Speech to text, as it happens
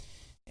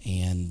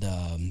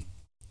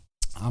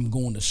I'm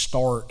going to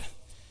start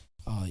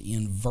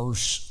in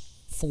verse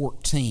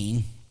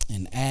 14,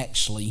 and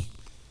actually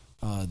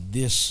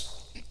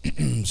this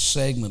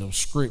segment of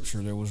Scripture,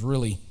 there was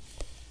really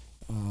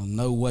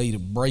no way to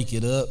break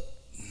it up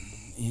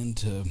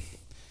into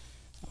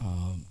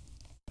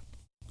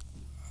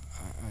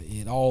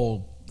it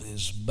all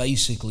is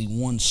basically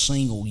one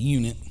single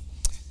unit,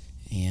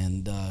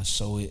 and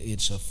so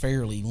it's a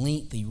fairly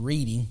lengthy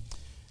reading,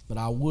 but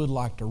I would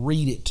like to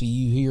read it to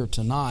you here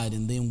tonight,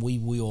 and then we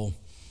will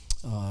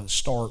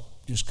start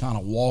just kind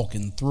of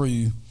walking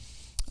through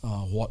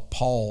what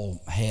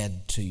Paul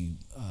had to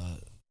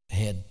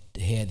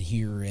had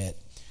here at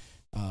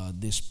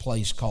this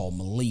place called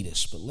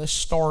Miletus. But let's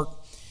start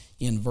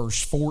in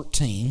verse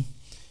 14.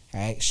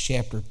 Acts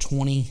chapter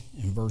 20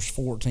 and verse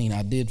 14.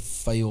 I did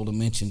fail to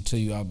mention to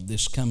you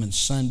this coming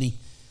Sunday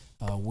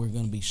we're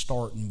going to be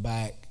starting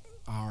back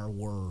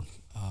our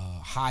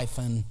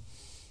hyphen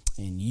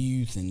and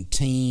youth and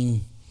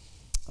teen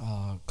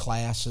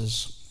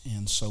classes,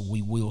 and so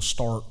we will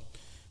start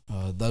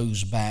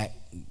those back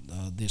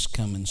this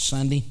coming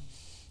Sunday,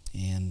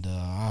 and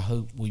I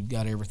hope we've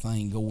got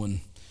everything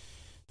going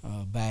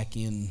back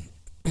in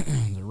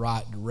the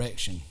right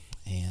direction.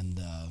 And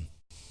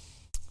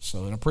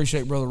so I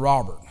appreciate Brother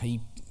Robert. He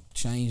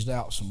changed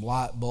out some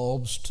light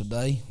bulbs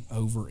today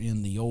over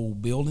in the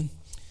old building,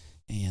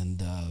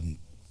 and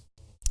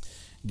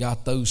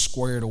got those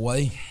squared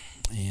away,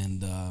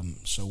 and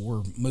so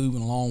we're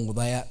moving along with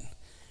that.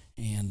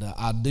 And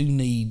I do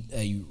need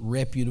a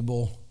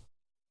reputable,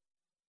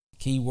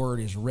 keyword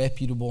is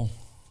reputable,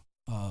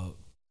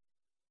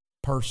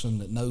 person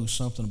that knows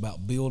something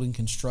about building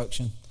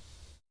construction,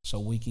 so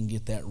we can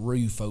get that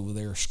roof over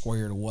there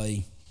squared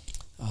away,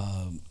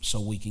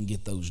 so we can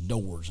get those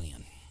doors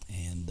in.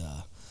 And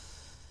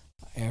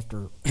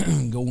after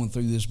going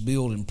through this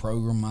building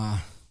program, I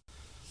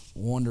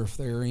wonder if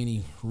there are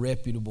any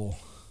reputable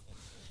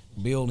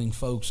building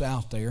folks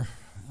out there.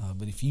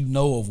 But if you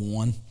know of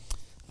one,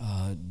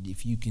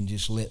 if you can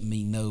just let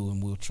me know,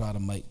 and we'll try to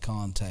make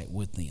contact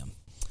with them.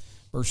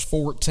 Verse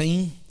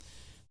 14,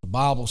 the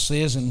Bible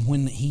says, "And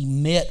when he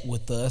met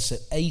with us at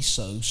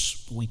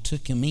Assos, we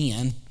took him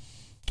in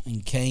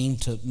and came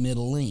to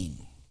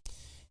Mytilene.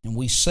 And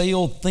we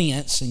sailed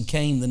thence and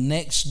came the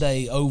next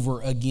day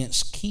over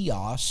against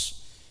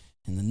Chios.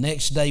 And the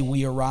next day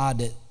we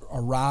arrived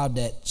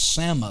at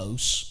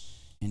Samos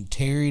and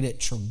tarried at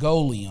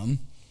Trogyllium.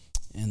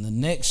 And the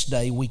next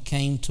day we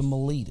came to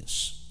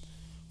Miletus.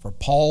 For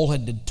Paul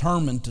had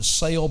determined to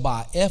sail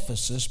by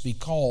Ephesus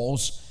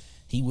because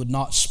he would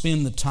not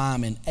spend the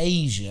time in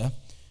Asia,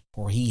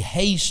 for he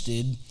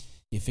hasted,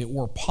 if it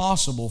were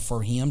possible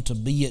for him, to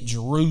be at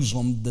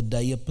Jerusalem the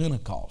day of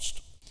Pentecost.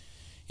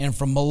 And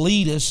from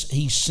Miletus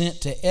he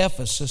sent to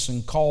Ephesus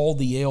and called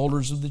the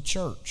elders of the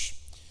church.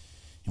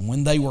 And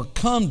when they were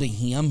come to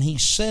him, he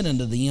said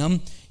unto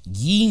them,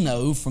 Ye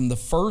know from the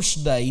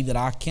first day that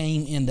I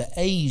came into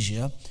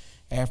Asia,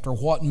 after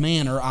what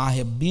manner I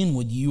have been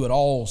with you at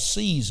all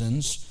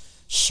seasons,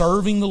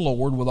 serving the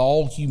Lord with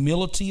all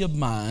humility of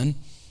mind,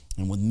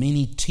 and with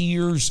many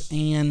tears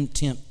and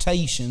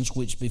temptations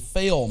which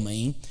befell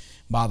me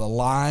by the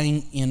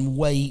lying in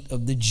wait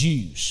of the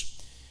Jews.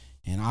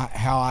 And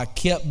how I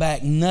kept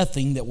back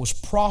nothing that was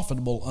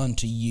profitable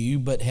unto you,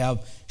 but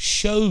have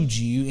showed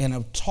you and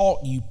have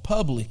taught you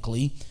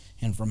publicly,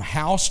 and from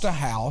house to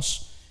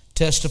house,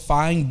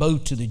 testifying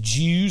both to the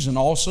Jews and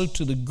also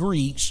to the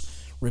Greeks,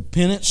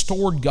 repentance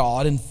toward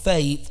God and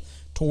faith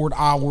toward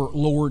our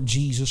Lord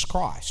Jesus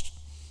Christ.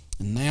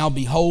 And now,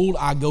 behold,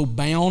 I go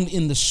bound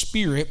in the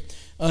Spirit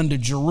unto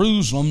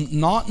Jerusalem,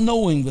 not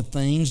knowing the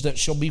things that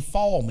shall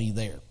befall me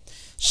there,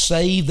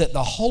 save that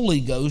the Holy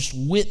Ghost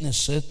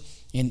witnesseth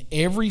in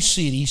every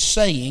city,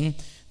 saying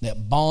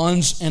that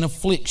bonds and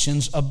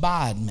afflictions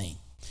abide me.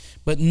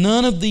 But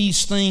none of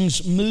these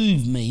things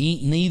move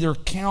me, neither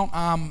count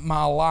I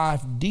my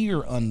life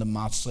dear unto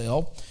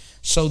myself,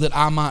 so that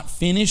I might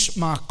finish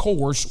my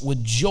course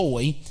with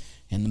joy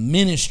in the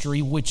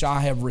ministry which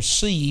I have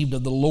received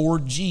of the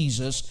Lord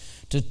Jesus,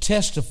 to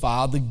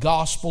testify the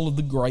gospel of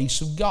the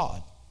grace of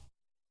God.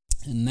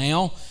 And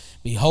now,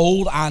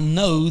 behold, I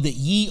know that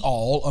ye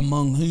all,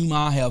 among whom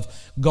I have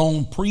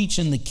gone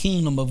preaching the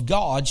kingdom of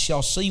God,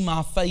 shall see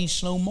my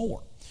face no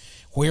more.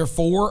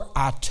 Wherefore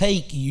I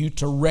take you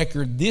to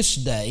record this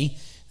day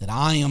that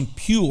I am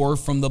pure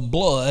from the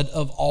blood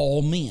of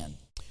all men.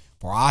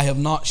 For I have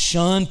not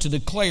shunned to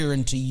declare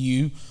unto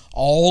you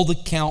all the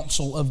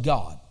counsel of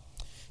God.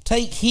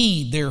 Take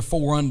heed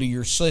therefore unto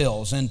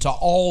yourselves and to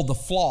all the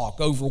flock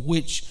over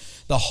which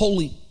the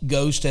Holy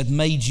Ghost hath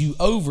made you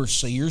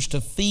overseers, to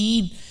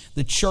feed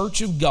the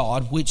church of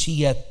God which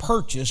he hath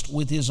purchased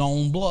with his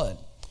own blood.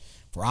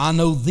 For I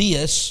know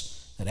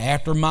this, that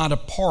after my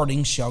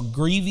departing shall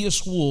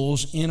grievous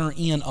wolves enter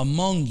in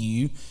among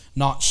you,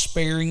 not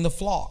sparing the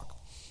flock.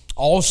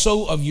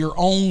 Also of your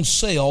own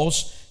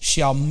selves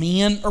shall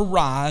men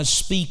arise,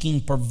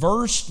 speaking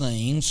perverse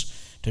things,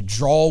 to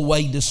draw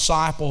away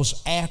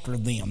disciples after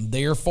them.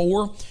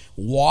 Therefore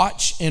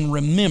watch and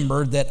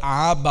remember that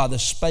I, by the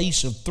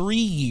space of 3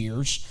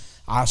 years,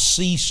 I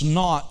cease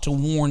not to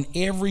warn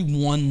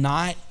everyone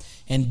night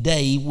and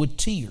day with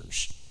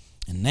tears.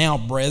 And now,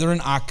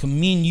 brethren, I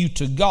commend you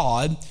to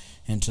God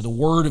and to the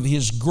word of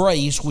His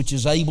grace, which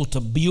is able to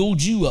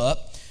build you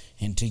up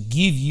and to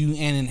give you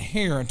an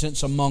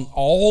inheritance among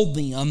all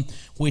them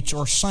which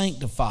are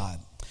sanctified.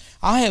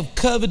 I have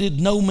coveted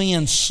no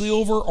man's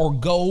silver or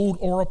gold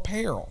or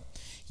apparel.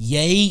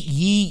 Yea,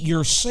 ye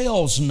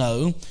yourselves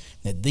know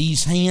that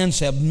these hands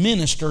have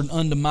ministered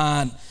unto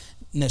my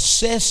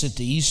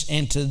necessities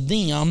and to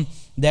them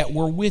that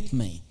were with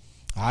me.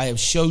 I have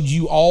showed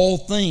you all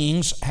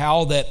things,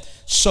 how that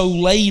so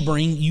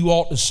laboring you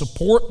ought to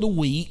support the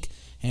weak,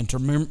 and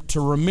to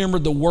remember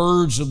the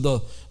words of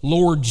the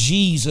Lord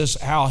Jesus,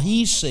 how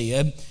He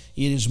said,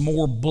 it is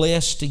more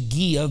blessed to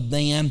give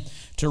than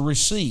to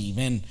receive.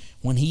 And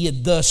when He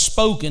had thus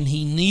spoken,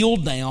 He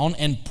kneeled down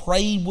and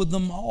prayed with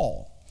them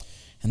all.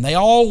 And they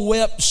all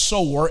wept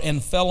sore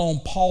and fell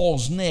on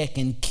Paul's neck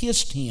and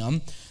kissed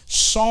him,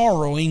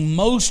 sorrowing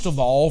most of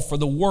all for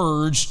the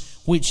words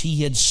which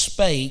he had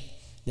spake,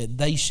 that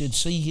they should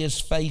see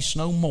his face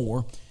no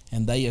more.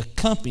 And they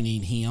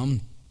accompanied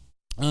him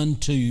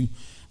unto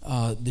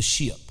the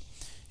ship.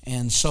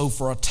 And so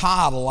for a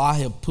title, I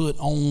have put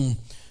on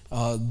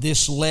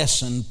this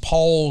lesson,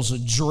 Paul's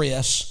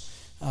address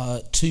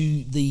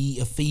to the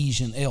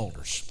Ephesian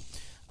elders.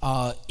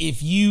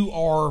 If you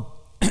are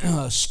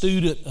a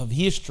student of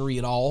history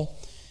at all,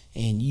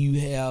 and you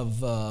have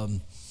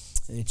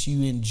that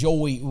you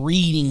enjoy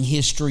reading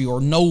history or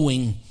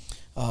knowing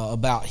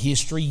about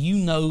history, you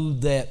know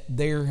that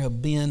there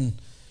have been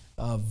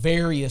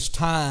various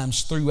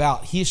times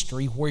throughout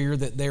history where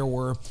that there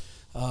were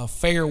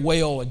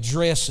farewell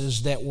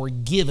addresses that were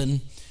given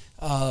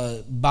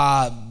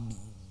by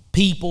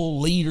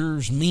people,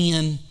 leaders,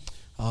 men,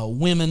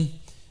 women,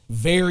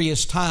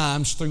 various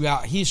times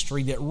throughout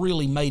history that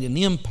really made an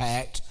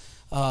impact,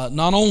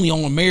 not only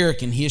on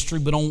American history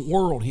but on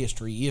world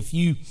history. If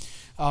you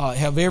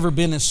have ever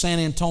been in San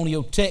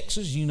Antonio,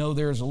 Texas, you know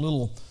there's a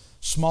little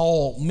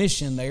small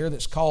mission there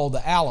that's called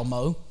the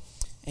Alamo.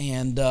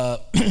 And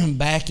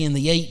back in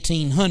the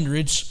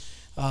 1800s,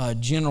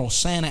 General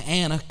Santa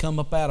Anna come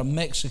up out of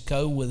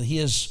Mexico with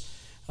his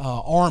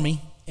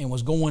army and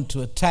was going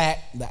to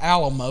attack the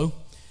Alamo.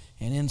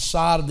 And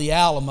inside of the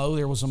Alamo,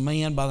 there was a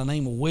man by the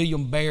name of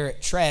William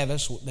Barrett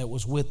Travis that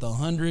was with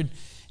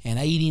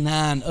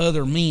 189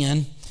 other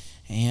men.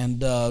 And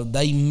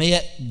they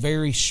met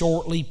very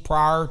shortly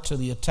prior to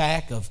the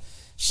attack of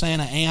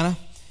Santa Anna.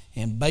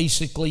 And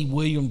basically,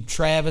 William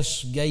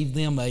Travis gave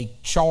them a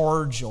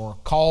charge or a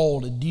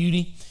call to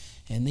duty.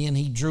 And then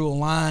he drew a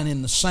line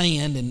in the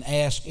sand and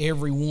asked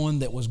everyone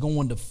that was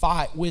going to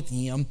fight with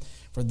him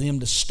for them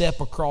to step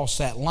across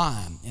that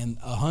line. And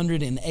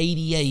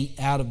 188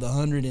 out of the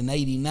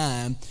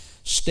 189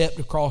 stepped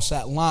across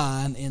that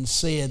line and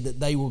said that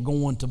they were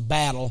going to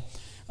battle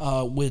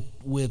with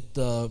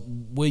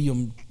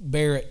William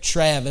Barrett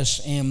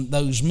Travis and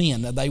those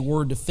men. Now, they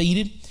were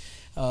defeated.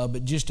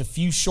 But just a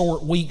few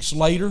short weeks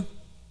later,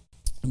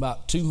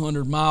 about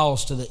 200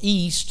 miles to the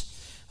east,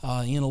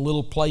 in a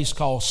little place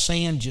called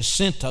San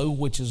Jacinto,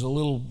 which is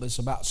it's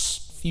about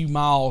a few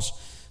miles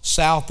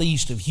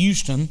southeast of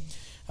Houston,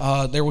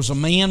 there was a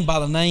man by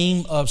the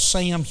name of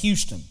Sam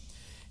Houston.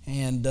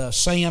 And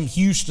Sam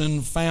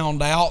Houston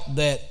found out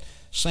that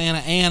Santa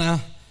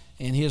Anna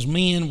and his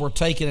men were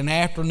taking an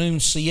afternoon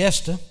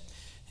siesta.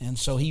 And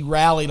so he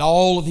rallied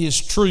all of his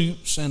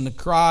troops, and the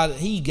cry that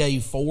he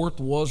gave forth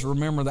was,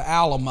 remember the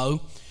Alamo.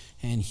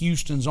 And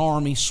Houston's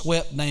army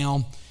swept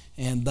down,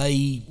 and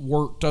they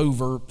worked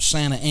over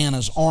Santa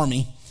Anna's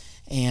army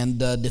and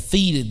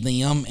defeated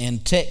them,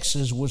 and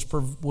Texas was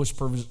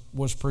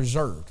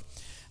preserved.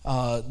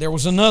 There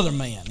was another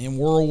man in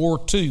World War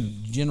II,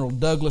 General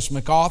Douglas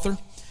MacArthur.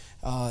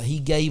 He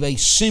gave a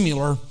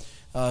similar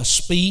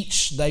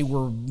speech.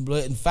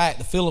 In fact,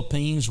 the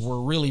Philippines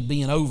were really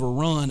being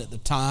overrun at the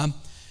time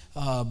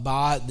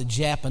by the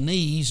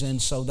Japanese,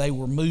 and so they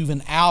were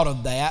moving out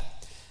of that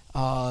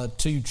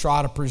to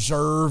try to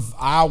preserve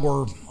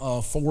our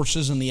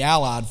forces and the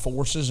Allied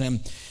forces,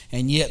 and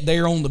yet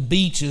there on the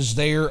beaches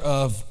there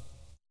of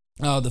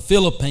the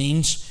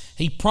Philippines,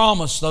 he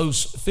promised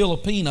those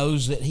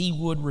Filipinos that he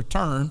would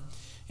return,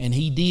 and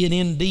he did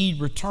indeed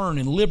return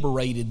and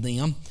liberated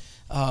them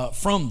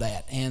from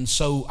that. And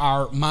so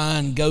our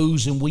mind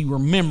goes and we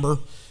remember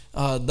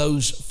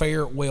those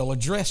farewell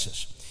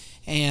addresses.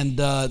 And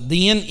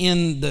then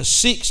in the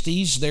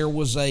 60s, there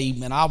was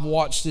and I've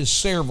watched this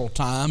several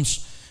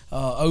times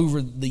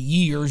over the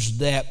years,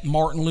 that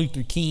Martin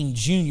Luther King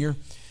Jr.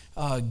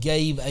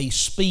 Gave a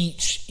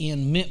speech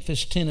in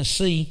Memphis,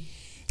 Tennessee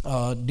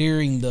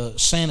during the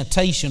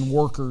sanitation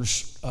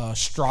workers'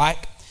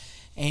 strike.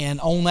 And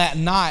on that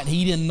night,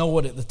 he didn't know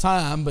it at the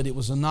time, but it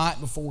was the night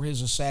before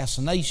his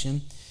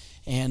assassination.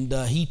 And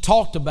he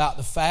talked about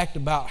the fact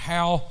about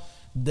how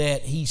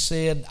that he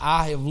said,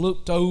 I have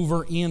looked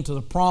over into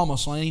the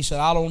promised land. He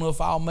said, I don't know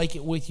if I'll make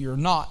it with you or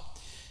not.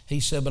 He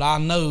said, but I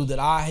know that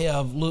I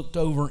have looked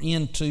over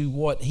into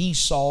what he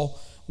saw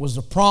was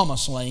the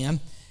promised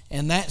land.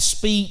 And that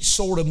speech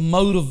sort of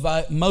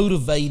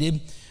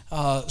motivated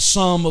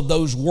some of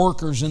those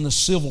workers in the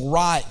civil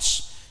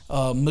rights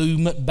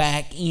movement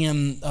back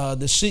in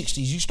the 60s.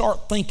 You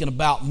start thinking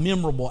about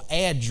memorable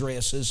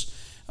addresses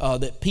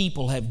that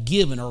people have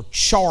given, or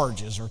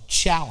charges or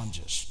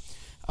challenges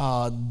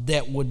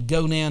that would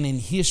go down in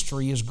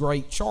history as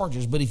great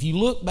charges. But if you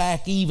look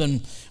back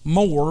even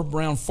more,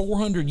 around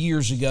 400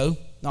 years ago,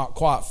 not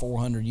quite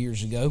 400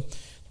 years ago,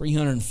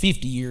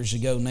 350 years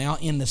ago now,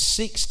 in the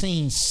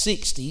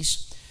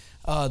 1660s,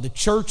 the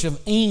Church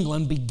of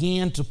England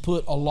began to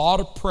put a lot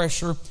of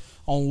pressure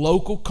on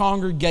local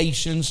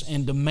congregations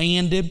and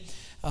demanded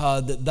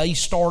that they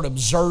start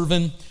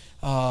observing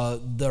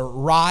the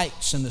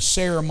rites and the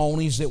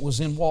ceremonies that was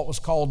in what was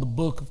called the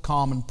Book of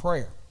Common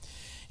Prayer.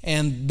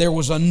 And there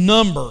was a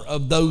number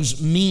of those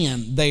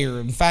men there.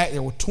 In fact,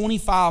 there were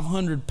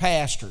 2,500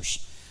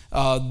 pastors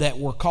that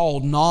were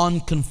called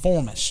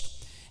nonconformists.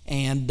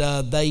 And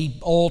they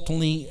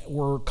ultimately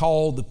were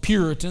called the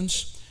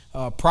Puritans.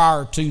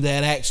 Prior to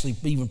that, actually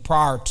even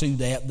prior to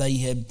that, they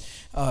had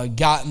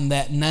gotten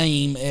that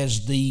name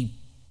as the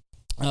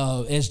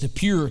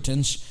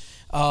Puritans.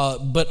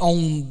 But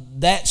on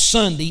that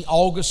Sunday,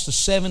 August the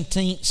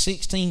 17th,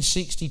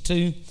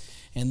 1662,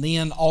 and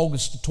then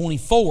August the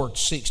 24th,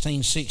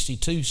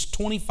 1662,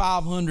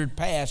 2,500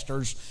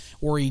 pastors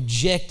were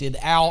ejected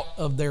out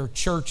of their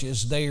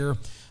churches there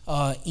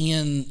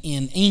in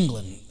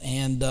England,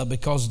 and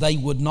because they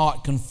would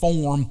not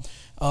conform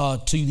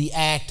to the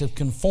Act of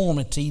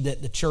Conformity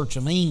that the Church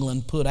of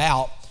England put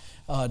out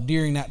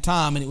during that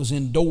time, and it was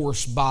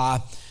endorsed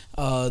by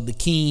the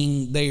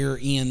king there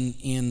in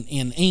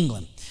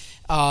England.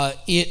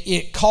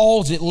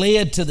 It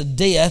led to the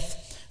death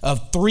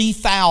of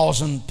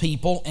 3,000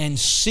 people, and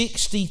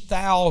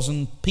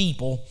 60,000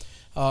 people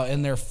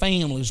and their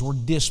families were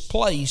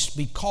displaced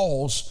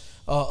because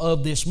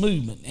of this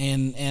movement.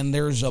 And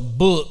there's a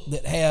book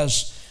that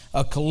has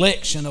a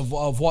collection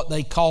of what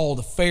they call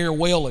the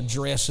farewell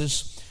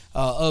addresses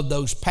of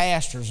those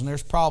pastors, and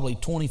there's probably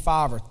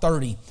 25 or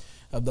 30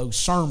 of those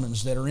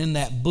sermons that are in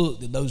that book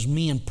that those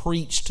men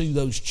preached to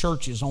those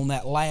churches on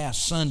that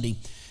last Sunday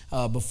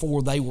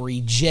before they were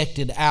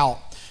ejected out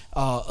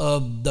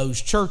of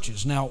those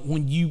churches. Now,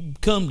 when you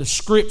come to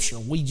Scripture,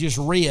 we just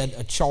read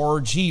a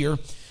charge here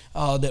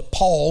that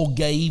Paul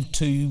gave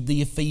to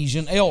the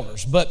Ephesian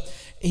elders. But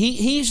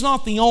he's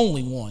not the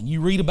only one.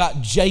 You read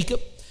about Jacob.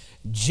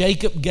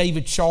 Jacob gave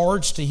a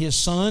charge to his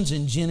sons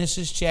in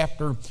Genesis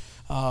chapter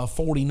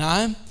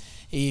 49.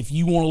 If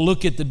you want to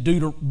look at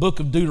the book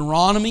of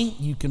Deuteronomy,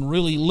 you can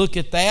really look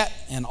at that.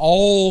 And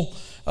all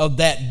of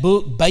that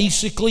book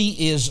basically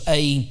is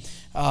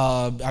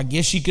I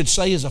guess you could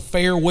say, is a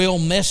farewell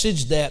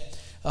message that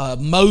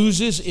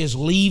Moses is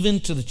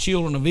leaving to the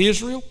children of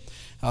Israel.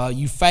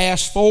 You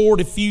fast forward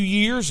a few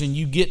years and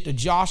you get to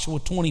Joshua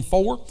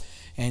 24,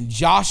 and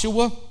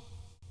Joshua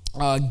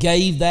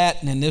gave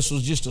that, and this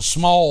was just a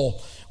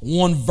small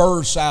one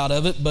verse out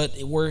of it, but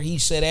where he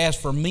said, "As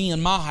for me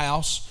and my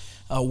house,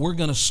 we're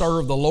going to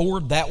serve the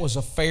Lord." That was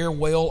a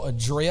farewell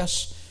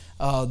address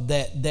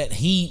that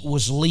he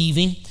was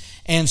leaving.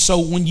 And so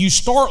when you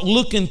start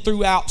looking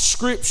throughout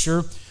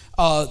Scripture,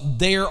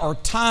 there are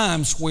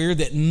times where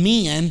that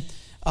men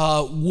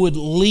would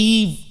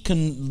leave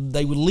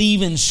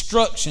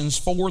instructions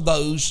for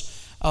those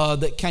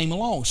that came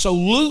along. So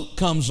Luke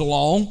comes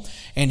along,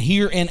 and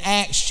here in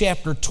Acts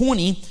chapter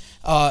 20,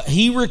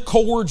 he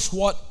records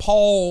what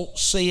Paul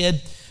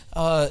said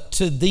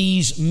to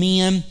these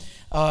men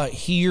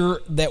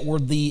here that were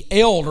the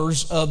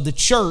elders of the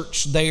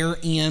church there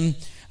in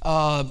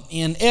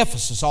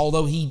Ephesus.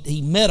 Although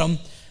he met them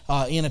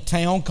in a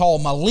town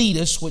called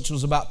Miletus, which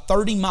was about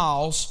 30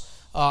 miles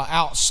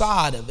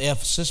outside of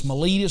Ephesus.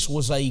 Miletus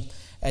was a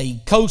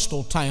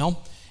coastal town,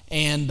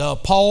 and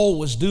Paul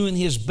was doing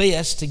his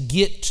best to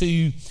get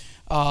to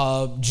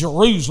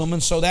Jerusalem,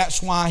 and so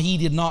that's why he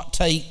did not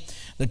take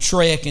the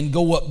trek and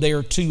go up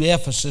there to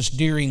Ephesus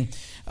during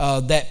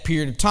that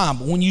period of time.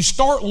 But when you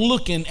start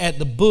looking at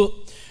the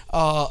book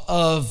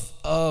of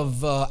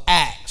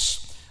Acts,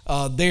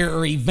 there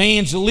are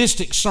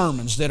evangelistic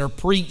sermons that are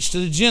preached to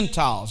the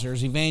Gentiles.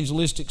 There's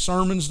evangelistic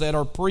sermons that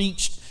are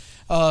preached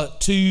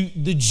to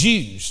the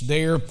Jews.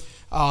 There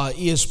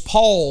is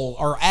Paul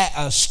or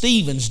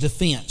Stephen's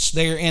defense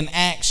there in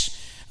Acts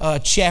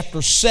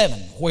chapter 7,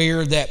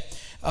 where that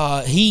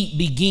he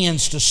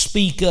begins to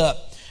speak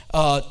up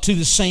to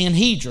the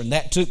Sanhedrin.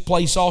 That took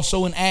place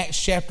also in Acts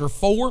chapter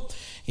 4.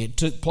 It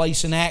took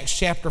place in Acts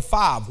chapter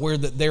 5, where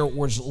that there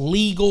was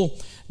legal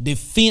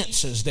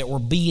defenses that were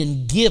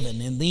being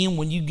given. And then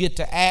when you get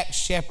to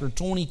Acts chapter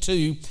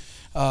 22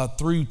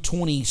 through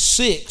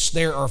 26,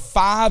 there are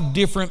 5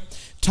 different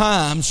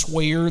times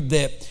where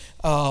that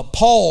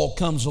Paul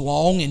comes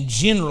along and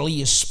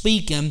generally is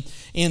speaking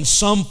in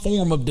some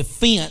form of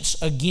defense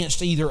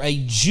against either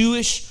a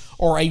Jewish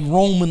or a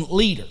Roman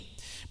leader.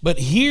 But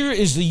here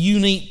is the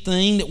unique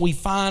thing that we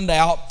find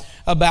out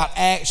about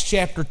Acts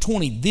chapter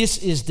 20. This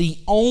is the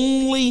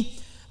only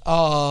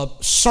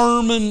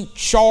sermon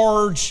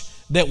charge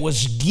that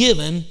was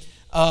given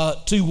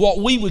to what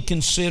we would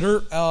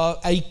consider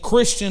a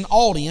Christian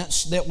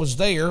audience that was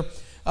there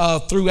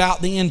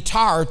throughout the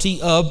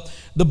entirety of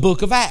the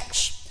book of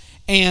Acts.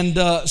 And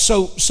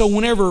so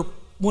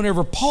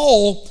whenever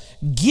Paul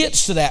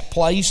gets to that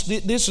place,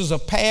 this is a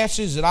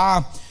passage that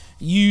I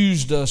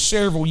used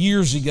several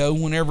years ago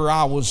whenever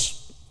I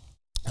was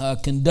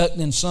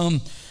conducting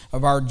some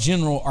of our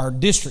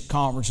district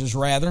conferences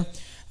rather,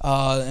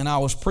 and I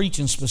was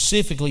preaching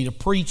specifically to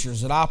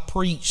preachers. That I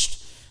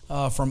preached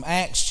from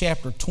Acts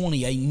chapter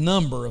 20 a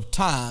number of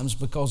times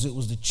because it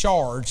was the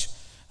charge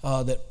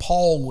that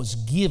Paul was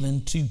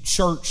given to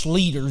church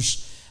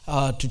leaders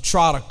to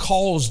try to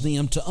cause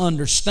them to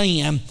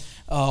understand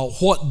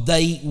what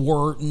they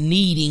were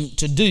needing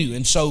to do.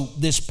 And so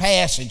this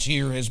passage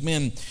here has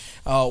been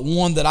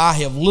one that I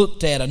have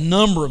looked at a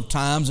number of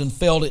times and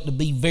felt it to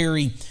be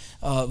very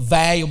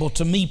valuable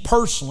to me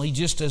personally,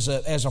 just as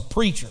a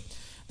preacher,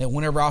 that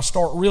whenever I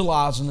start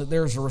realizing that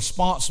there's a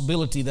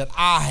responsibility that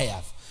I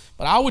have.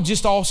 But I would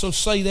just also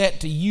say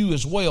that to you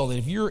as well, that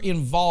if you're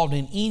involved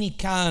in any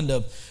kind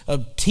of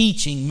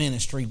teaching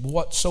ministry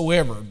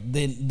whatsoever,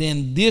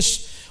 then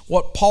this,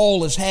 what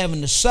Paul is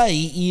having to say,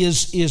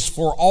 is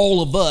for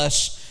all of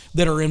us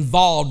that are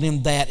involved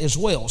in that as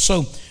well.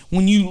 So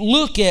when you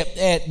look at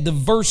the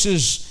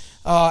verses,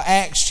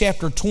 Acts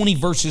chapter 20,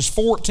 verses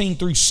 14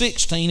 through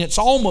 16, it's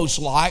almost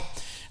like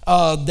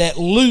that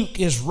Luke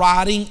is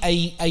writing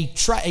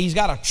he's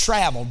got a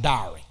travel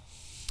diary.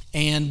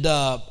 And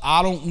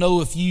I don't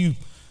know if you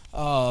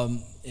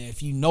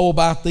know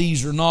about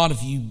these or not.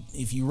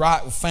 If you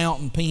write with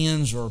fountain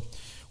pens or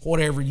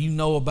whatever, you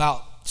know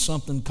about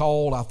something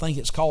called, I think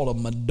it's called a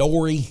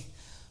Midori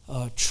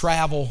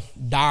travel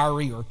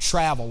diary or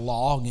travel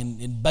log,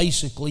 and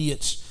basically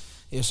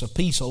it's a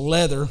piece of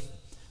leather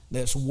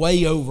that's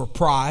way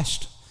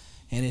overpriced,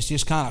 and it's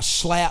just kind of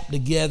slapped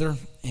together,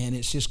 and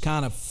it's just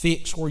kind of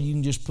fixed where you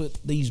can just put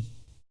these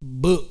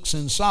books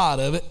inside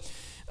of it.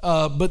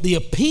 But the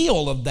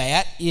appeal of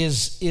that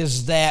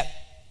is that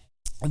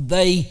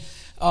they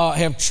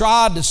have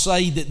tried to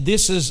say that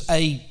this is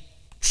a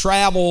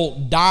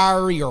travel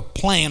diary or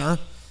planner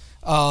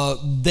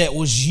that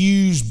was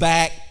used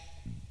back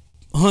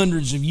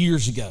hundreds of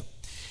years ago.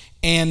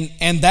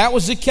 And that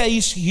was the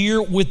case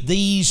here with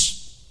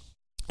these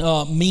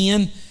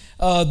men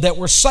that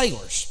were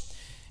sailors.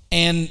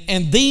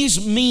 And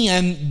these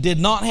men did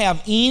not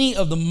have any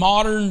of the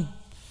modern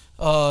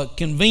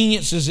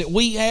conveniences that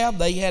we have.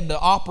 They had to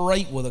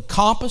operate with a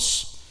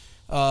compass.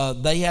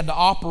 They had to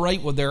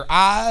operate with their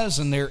eyes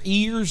and their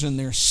ears and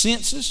their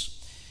senses.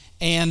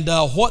 And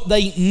what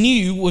they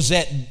knew was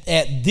that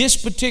at this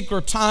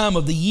particular time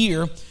of the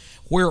year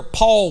where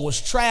Paul was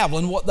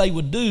traveling, what they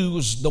would do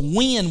was the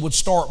wind would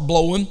start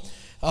blowing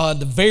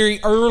the very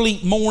early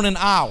morning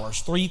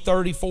hours,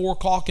 3:30, 4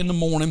 o'clock in the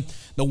morning,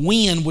 the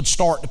wind would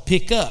start to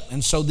pick up.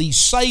 And so these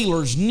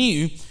sailors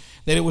knew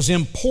that it was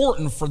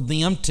important for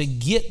them to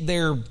get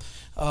their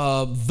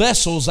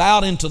vessels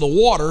out into the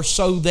water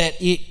so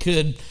that it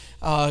could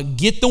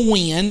get the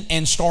wind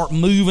and start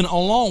moving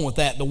along with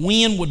that. The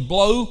wind would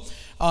blow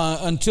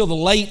until the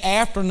late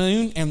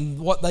afternoon, and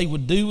what they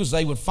would do is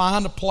they would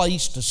find a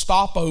place to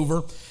stop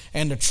over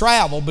and to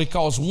travel,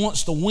 because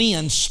once the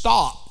wind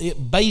stopped,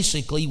 it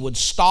basically would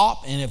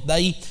stop, and if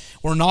they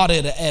were not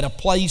at a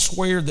place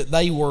where that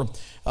they were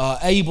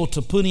able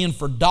to put in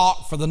for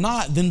dock for the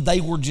night, then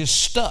they were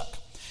just stuck.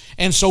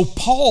 And so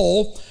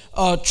Paul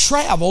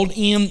traveled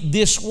in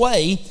this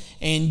way,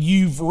 and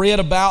you've read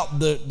about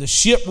the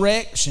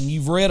shipwrecks, and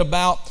you've read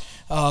about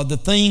the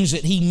things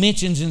that he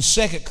mentions in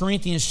 2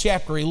 Corinthians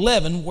chapter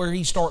 11, where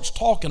he starts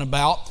talking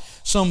about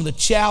some of the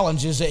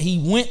challenges that he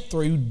went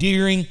through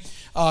during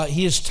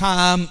his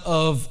time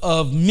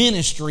of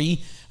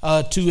ministry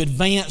to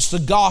advance the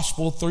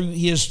gospel through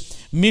his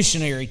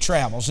missionary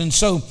travels. And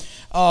so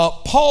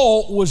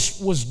Paul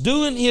was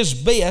doing his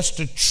best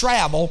to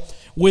travel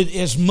with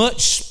as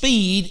much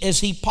speed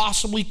as he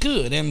possibly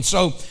could. And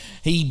so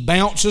he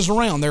bounces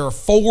around. There are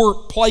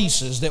 4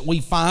 places that we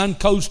find,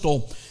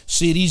 coastal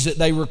cities, that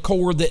they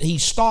record that he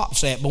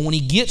stops at. But when he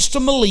gets to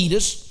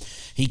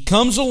Miletus, he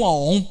comes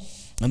along,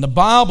 and the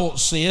Bible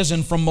says,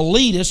 and from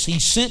Miletus he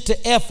sent to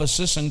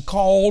Ephesus and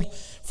called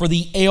for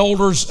the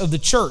elders of the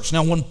church.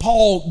 Now when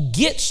Paul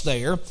gets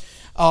there,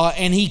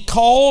 and he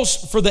calls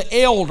for the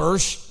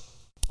elders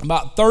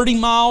about 30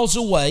 miles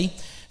away,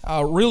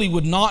 really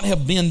would not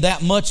have been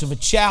that much of a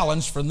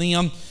challenge for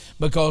them,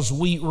 because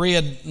we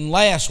read in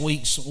last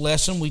week's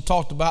lesson, we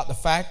talked about the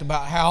fact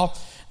about how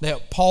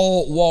that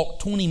Paul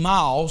walked 20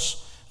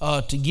 miles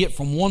to get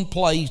from one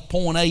place,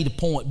 point A to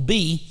point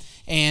B,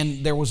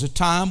 and there was a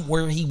time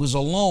where he was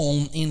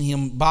alone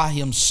by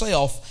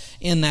himself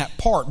in that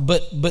part.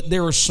 But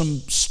there are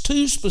 2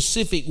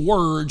 specific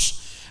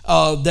words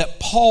that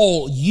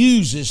Paul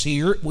uses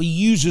here. He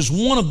uses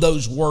one of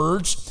those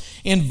words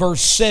in verse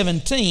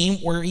 17,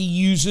 where he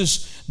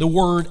uses the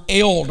word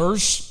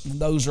elders.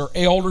 Those are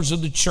elders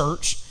of the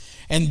church.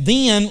 And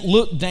then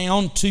look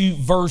down to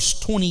verse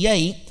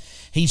 28.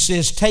 He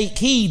says, "Take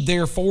heed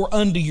therefore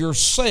unto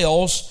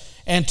yourselves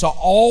and to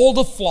all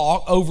the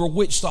flock over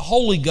which the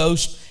Holy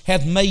Ghost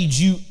hath made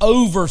you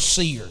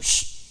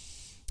overseers."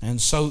 And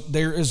so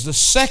there is the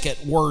second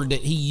word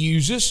that he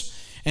uses.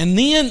 And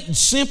then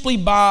simply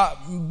by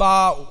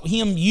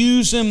him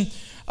using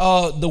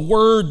the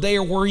word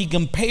there where he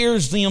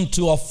compares them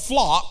to a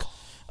flock,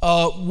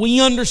 we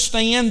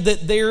understand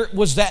that there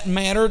was that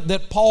matter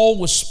that Paul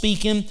was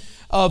speaking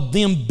of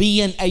them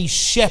being a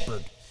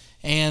shepherd.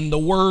 And the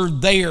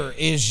word there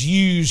is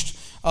used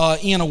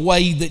in a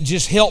way that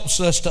just helps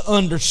us to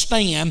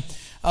understand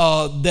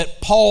that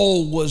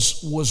Paul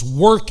was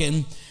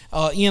working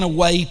in a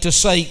way to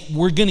say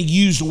we're going to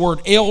use the word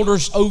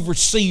elders,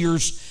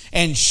 overseers,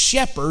 and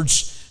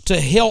shepherds to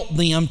help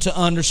them to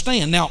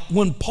understand. Now,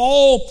 when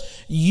Paul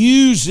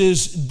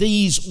uses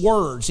these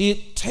words,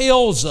 it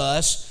tells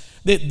us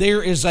that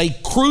there is a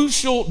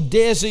crucial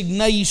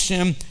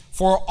designation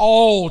for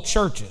all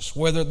churches,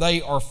 whether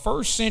they are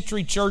first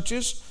century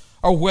churches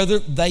or whether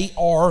they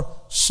are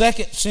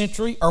second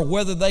century or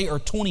whether they are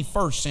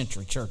 21st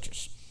century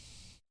churches.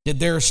 That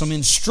there are some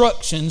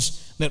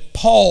instructions that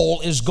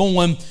Paul is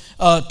going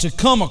to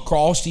come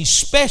across,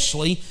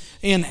 especially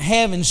in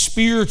having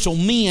spiritual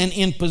men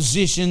in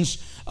positions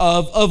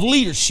of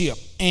leadership.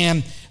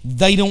 And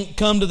they don't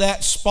come to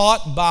that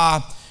spot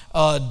by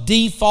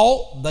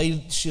default.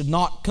 They should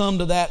not come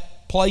to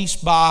that place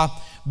by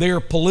their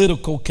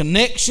political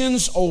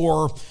connections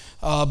or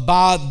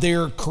by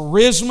their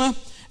charisma.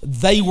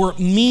 They were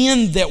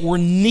men that were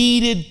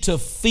needed to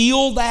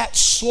fill that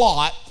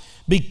slot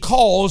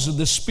because of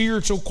the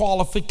spiritual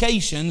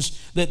qualifications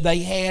that they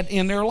had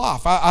in their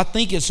life. I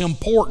think it's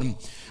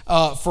important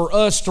for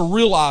us to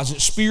realize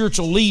that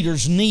spiritual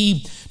leaders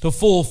need to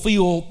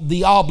fulfill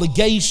the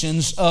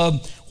obligations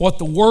of what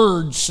the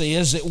Word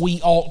says that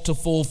we ought to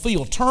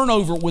fulfill. Turn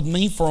over with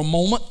me for a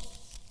moment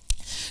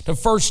to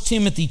 1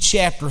 Timothy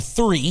chapter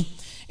 3,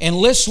 and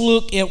let's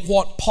look at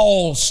what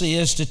Paul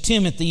says to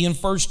Timothy in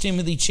 1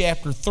 Timothy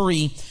chapter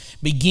 3,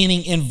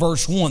 beginning in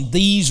verse 1.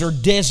 These are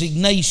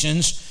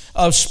designations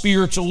of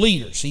spiritual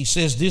leaders. He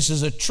says, this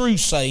is a true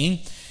saying,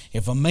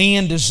 if a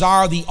man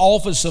desire the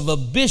office of a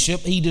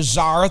bishop, he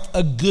desireth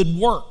a good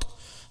work.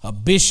 A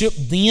bishop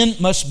then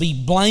must be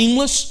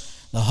blameless,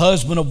 the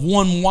husband of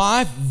one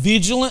wife,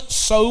 vigilant,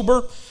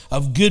 sober,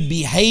 of good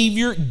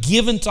behavior,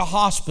 given to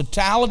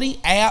hospitality,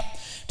 apt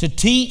to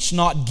teach,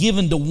 not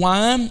given to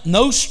wine,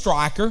 no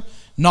striker,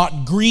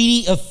 not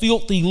greedy of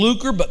filthy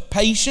lucre, but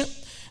patient,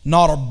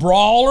 not a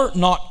brawler,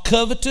 not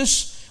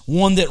covetous,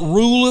 one that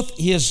ruleth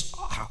his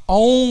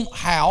own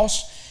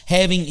house,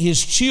 having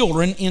his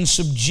children in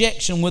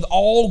subjection with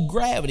all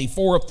gravity.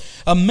 For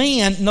if a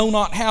man know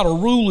not how to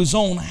rule his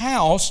own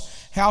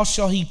house, how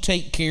shall he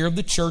take care of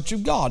the church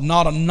of God?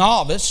 Not a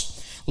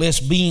novice,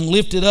 lest being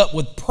lifted up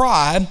with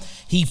pride,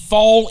 he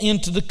fall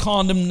into the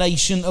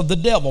condemnation of the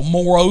devil.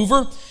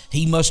 Moreover,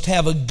 he must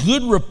have a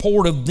good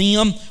report of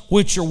them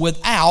which are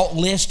without,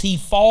 lest he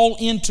fall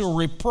into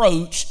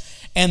reproach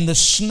and the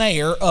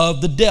snare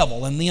of the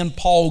devil. And then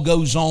Paul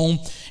goes on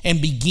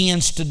and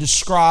begins to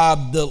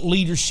describe the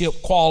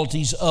leadership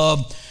qualities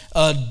of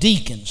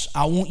deacons.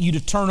 I want you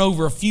to turn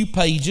over a few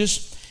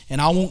pages, and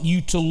I want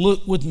you to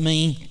look with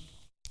me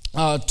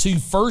to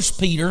 1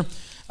 Peter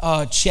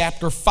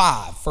chapter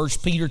 5. 1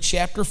 Peter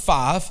chapter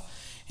 5,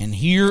 and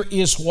here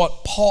is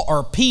what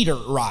Peter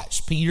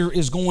writes. Peter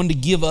is going to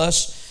give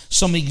us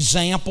some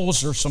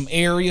examples or some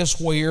areas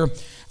where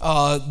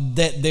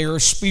that there are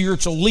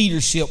spiritual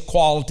leadership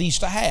qualities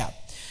to have.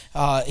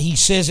 He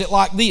says it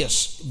like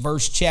this,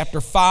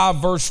 chapter 5,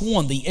 verse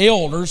 1, the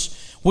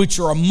elders which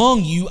are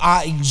among you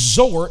I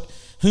exhort,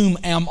 whom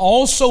am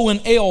also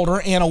an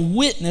elder and a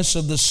witness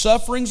of the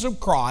sufferings of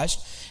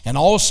Christ, and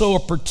also a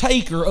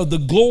partaker of the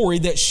glory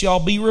that shall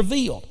be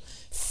revealed.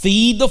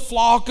 Feed the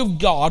flock of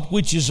God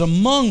which is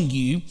among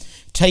you,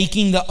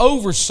 taking the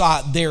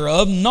oversight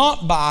thereof,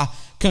 not by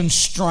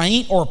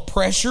constraint or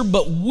pressure,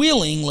 but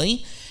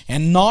willingly,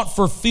 and not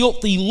for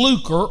filthy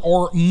lucre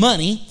or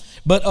money,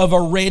 but of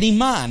a ready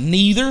mind,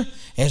 neither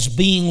as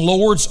being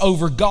lords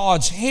over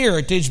God's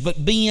heritage,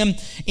 but being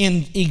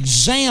in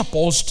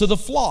examples to the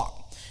flock.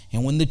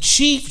 And when the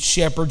chief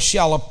shepherd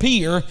shall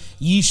appear,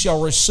 ye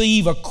shall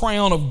receive a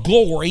crown of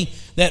glory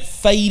that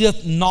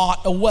fadeth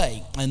not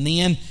away. And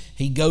then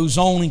he goes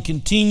on and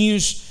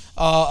continues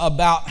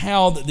about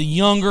how the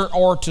younger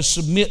are to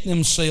submit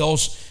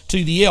themselves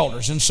to the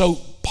elders. And so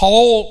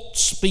Paul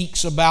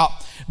speaks about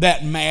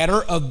that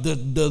matter of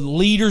the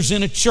leaders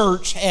in a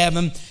church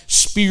having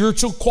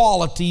spiritual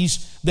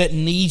qualities that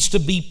needs to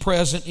be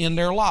present in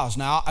their lives.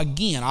 Now,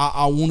 again,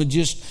 I want to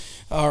just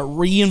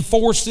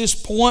reinforce this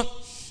point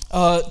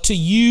to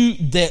you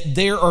that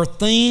there are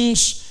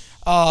things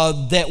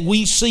that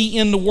we see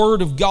in the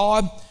Word of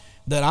God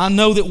that I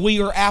know that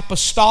we are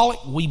apostolic.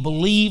 We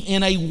believe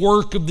in a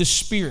work of the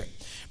Spirit.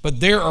 But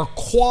there are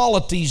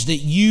qualities that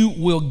you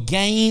will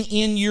gain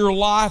in your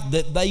life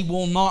that they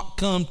will not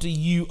come to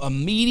you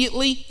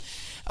immediately.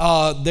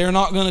 They're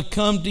not going to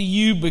come to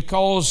you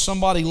because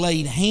somebody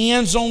laid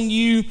hands on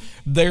you.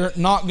 They're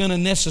not going to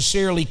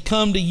necessarily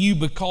come to you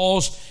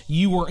because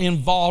you were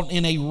involved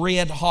in a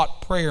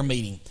red-hot prayer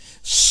meeting.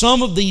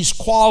 Some of these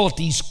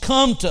qualities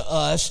come to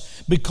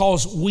us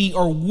because we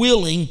are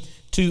willing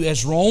to,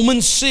 as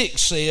Romans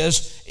 6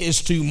 says,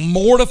 is to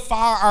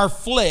mortify our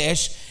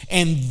flesh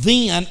and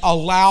then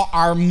allow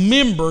our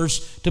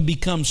members to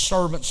become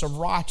servants of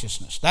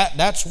righteousness.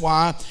 That's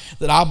why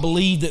that I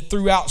believe that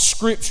throughout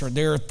Scripture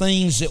there are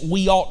things that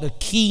we ought to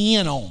key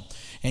in on,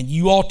 and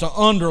you ought to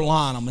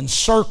underline them and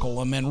circle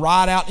them and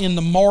write out in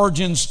the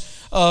margins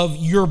of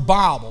your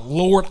Bible.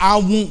 Lord, I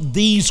want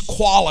these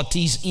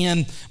qualities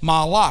in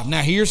my life.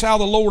 Now, here's how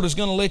the Lord is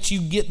going to let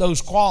you get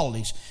those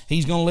qualities.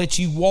 He's going to let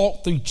you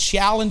walk through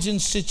challenging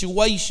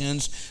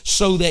situations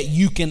so that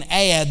you can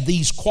add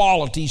these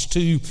qualities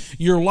to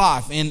your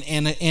life. And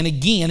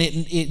again,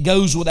 it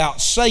goes without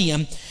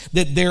saying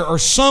that there are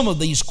some of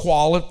these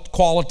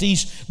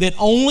qualities that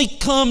only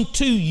come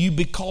to you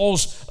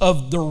because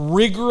of the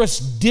rigorous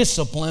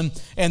discipline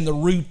and the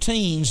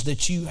routines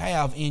that you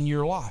have in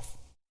your life.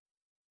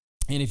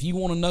 And if you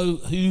want to know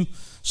who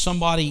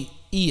somebody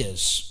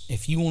is,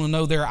 if you want to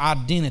know their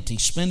identity,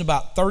 spend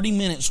about 30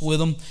 minutes with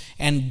them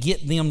and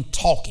get them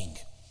talking.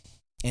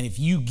 And if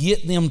you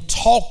get them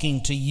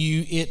talking to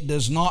you, it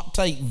does not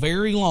take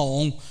very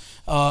long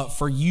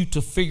for you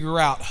to figure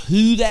out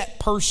who that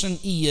person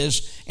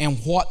is and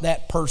what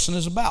that person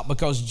is about.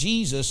 Because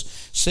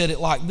Jesus said it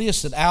like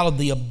this, that out of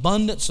the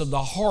abundance of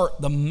the heart,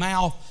 the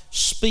mouth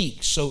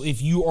speaks. So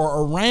if you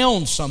are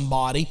around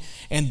somebody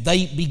and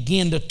they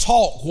begin to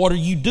talk, what are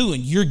you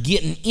doing? You're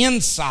getting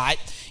insight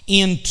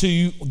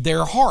into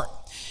their heart.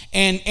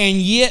 And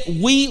yet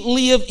we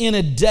live in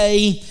a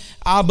day,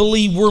 I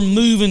believe we're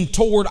moving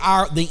toward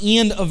the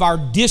end of our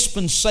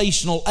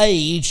dispensational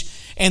age,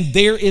 and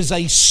there is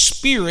a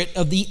spirit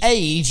of the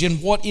age.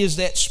 And what is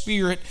that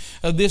spirit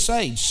of this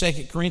age?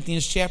 2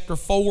 Corinthians chapter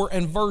 4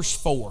 and verse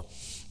 4.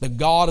 The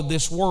God of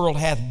this world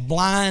hath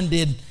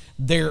blinded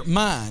their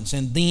minds.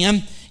 And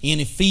then in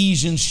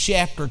Ephesians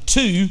chapter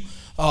 2,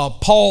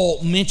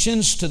 Paul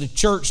mentions to the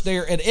church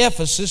there at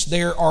Ephesus,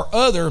 there are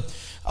other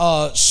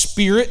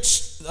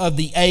spirits of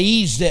the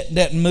age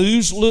that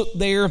moves. Look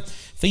there,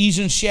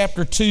 Ephesians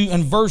chapter 2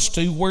 and verse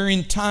 2, where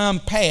in time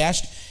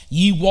past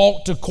ye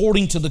walked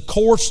according to the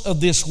course of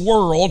this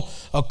world,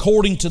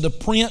 according to the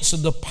prince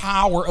of the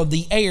power of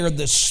the air,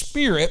 the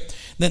spirit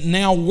that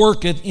now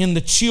worketh in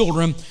the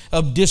children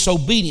of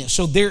disobedience.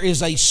 So there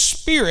is a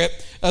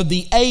spirit of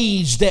the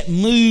age that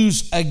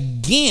moves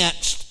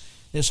against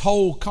this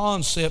whole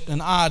concept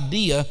and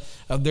idea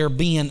of there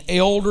being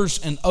elders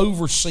and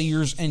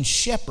overseers and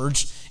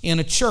shepherds in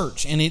a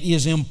church. And it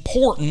is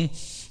important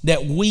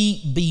that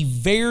we be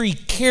very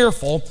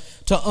careful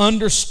to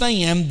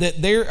understand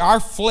that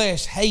our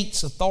flesh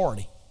hates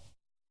authority.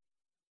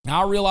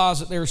 Now, I realize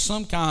that there are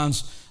some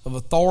kinds of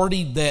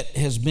authority that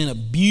has been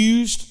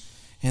abused,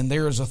 and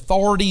there is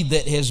authority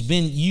that has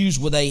been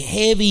used with a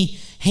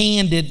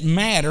heavy-handed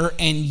manner,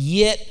 and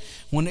yet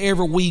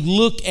whenever we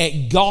look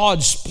at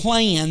God's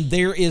plan,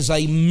 there is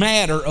a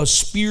matter of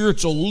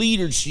spiritual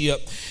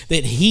leadership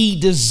that He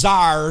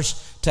desires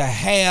to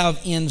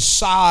have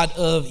inside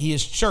of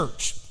His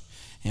church.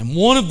 And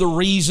one of the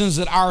reasons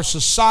that our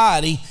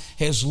society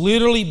has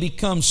literally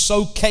become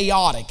so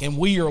chaotic, and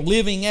we are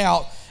living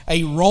out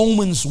a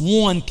Romans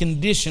 1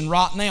 condition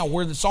right now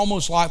where it's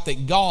almost like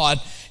that God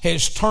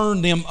has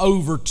turned them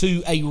over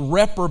to a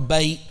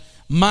reprobate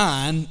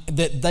mind,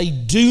 that they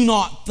do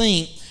not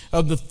think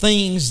of the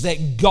things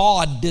that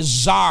God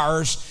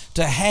desires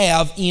to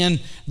have in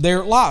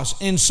their lives.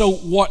 And so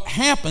what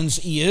happens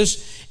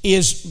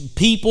is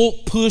people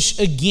push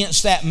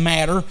against that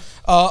matter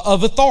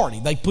of authority.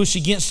 They push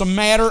against the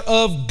matter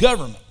of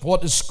government.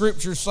 What does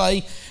Scripture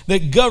say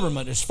that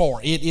government is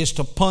for? It is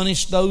to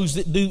punish those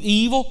that do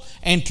evil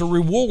and to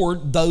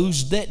reward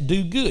those that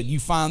do good. You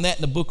find that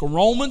in the book of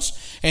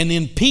Romans, and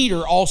then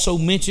Peter also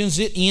mentions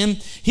it in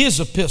his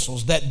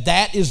epistles,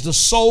 that is the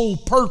sole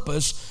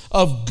purpose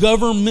of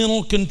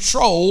governmental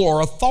control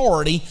or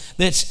authority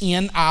that's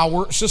in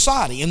our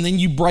society. And then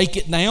you break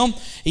it down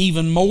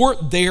even more.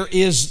 There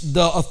is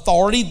the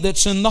authority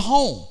that's in the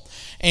home.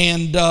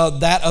 And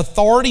that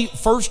authority,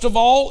 first of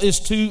all, is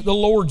to the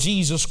Lord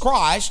Jesus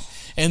Christ.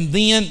 And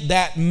then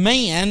that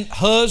man,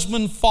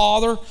 husband,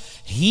 father,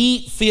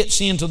 he fits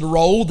into the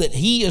role that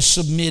he is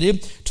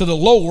submitted to the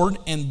Lord.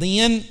 And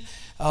then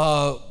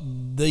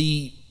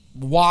the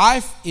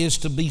wife is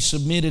to be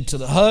submitted to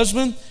the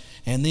husband.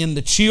 And then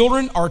the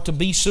children are to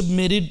be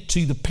submitted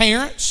to the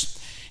parents.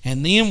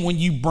 And then when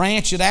you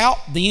branch it out,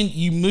 then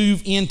you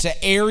move into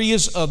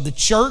areas of the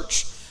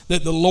church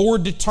that the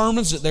Lord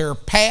determines that there are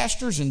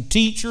pastors and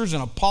teachers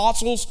and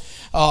apostles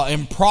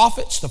and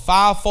prophets, the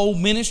fivefold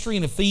ministry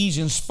in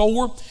Ephesians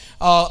 4,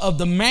 of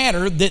the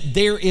matter that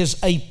there is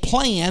a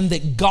plan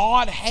that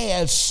God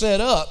has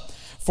set up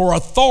for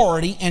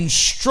authority and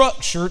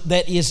structure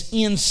that is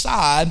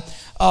inside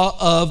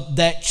of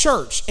that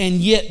church.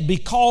 And yet,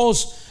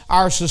 because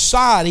our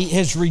society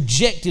has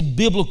rejected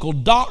biblical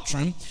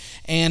doctrine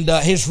and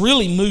has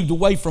really moved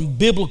away from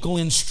biblical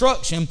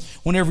instruction,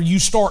 whenever you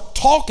start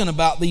talking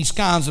about these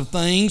kinds of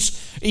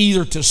things,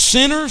 either to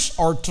sinners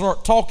or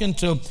talking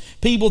to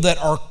people that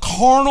are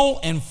carnal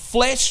and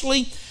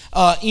fleshly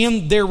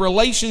in their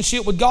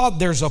relationship with God,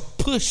 there's a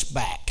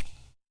pushback.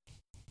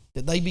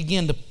 that they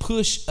began to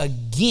push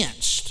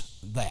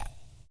against that.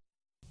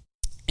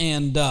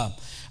 And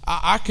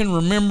I can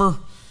remember,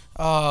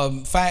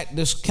 in fact,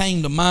 this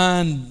came to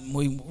mind.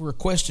 We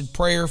requested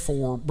prayer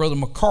for Brother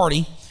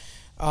McCarty.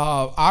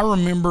 I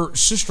remember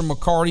Sister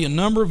McCarty a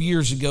number of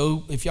years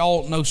ago. If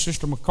y'all know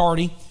Sister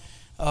McCarty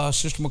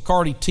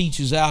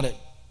teaches out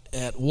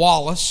at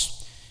Wallace,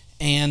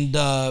 and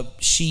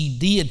she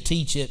did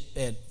teach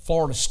at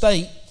Florida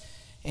State.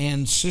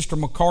 And Sister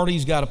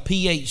McCarty's got a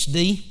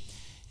PhD,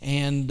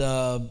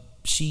 and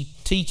she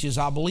teaches,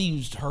 I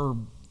believe her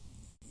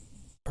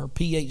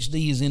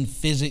PhD is in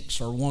physics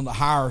or one of the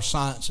higher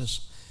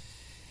sciences.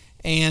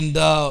 And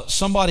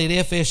somebody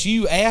at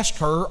FSU asked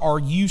her, "Are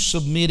you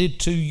submitted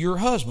to your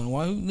husband?"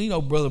 Well, you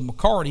know, Brother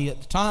McCarty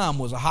at the time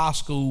was a high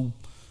school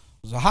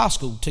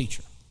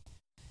teacher,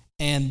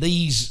 and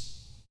these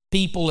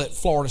people at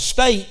Florida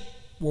State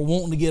were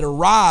wanting to get a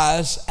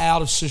rise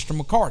out of Sister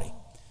McCarty.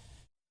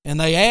 And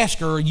they asked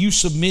her, "Are you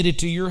submitted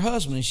to your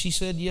husband?" And she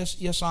said,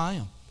 yes, I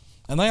am.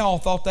 And they all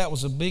thought that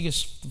was the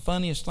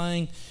funniest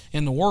thing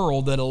in the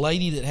world, that a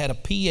lady that had a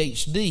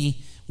PhD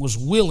was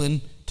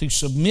willing to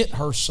submit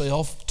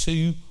herself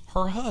to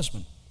her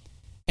husband.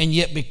 And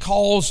yet,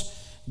 because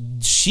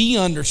she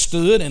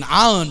understood, and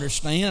I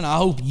understand, and I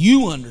hope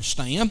you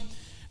understand,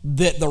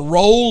 that the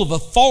role of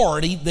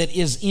authority that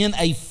is in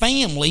a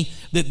family,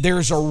 that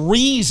there's a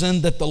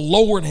reason that the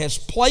Lord has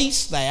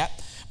placed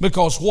that,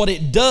 because what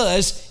it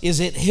does is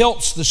it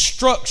helps the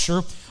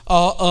structure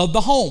of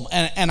the home.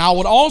 And I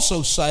would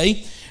also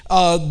say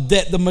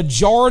that the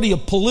majority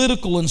of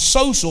political and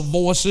social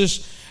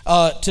voices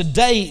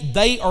today,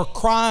 they are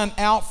crying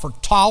out for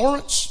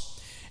tolerance.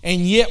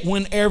 And yet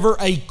whenever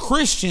a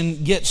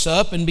Christian gets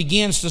up and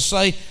begins to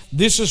say,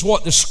 this is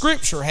what the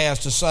Scripture has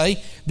to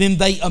say, then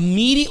they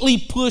immediately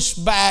push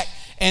back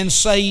and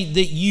say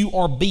that you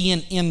are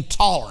being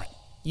intolerant.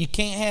 You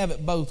can't have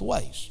it both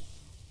ways.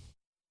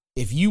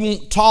 If you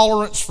want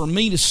tolerance for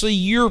me to see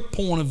your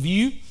point of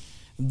view,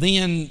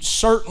 then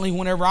certainly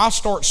whenever I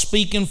start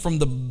speaking from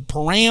the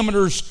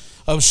parameters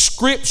of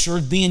Scripture,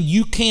 then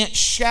you can't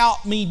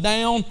shout me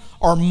down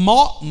or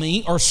mock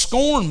me or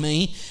scorn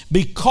me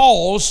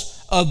because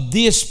of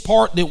this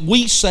part that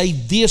we say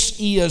this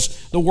is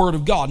the Word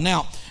of God.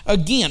 Now,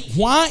 again,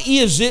 why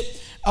is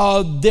it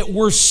that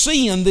we're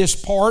seeing this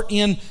part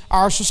in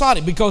our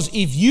society? Because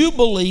if you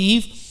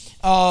believe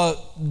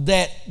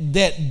that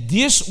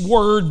this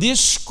word, this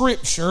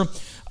Scripture,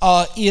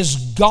 is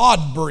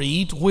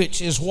God-breathed,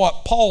 which is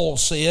what Paul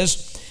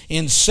says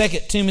in 2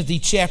 Timothy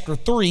chapter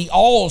 3,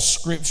 all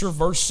Scripture,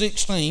 verse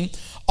 16,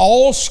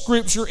 all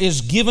Scripture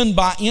is given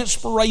by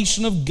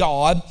inspiration of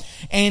God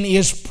and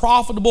is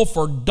profitable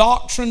for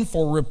doctrine,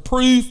 for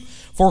reproof,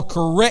 for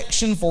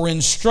correction, for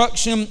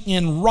instruction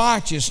in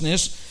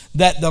righteousness,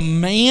 that the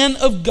man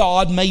of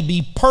God may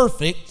be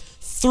perfect,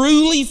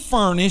 thoroughly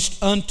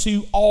furnished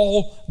unto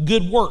all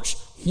good works.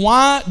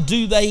 Why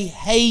do they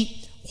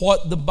hate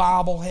what the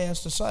Bible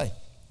has to say?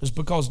 It's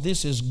because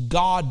this is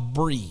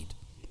God-breathed.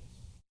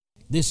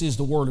 This is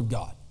the Word of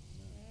God.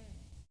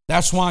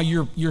 That's why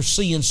you're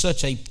seeing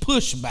such a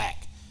pushback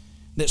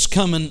that's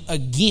coming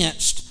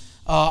against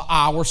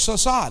our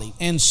society.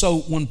 And so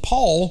when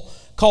Paul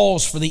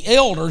calls for the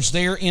elders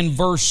there in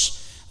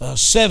verse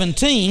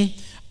 17,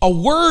 a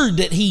word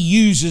that he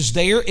uses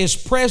there is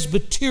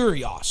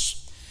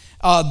presbyterios.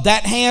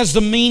 That has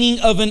the meaning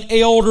of an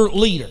elder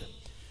leader,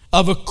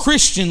 of a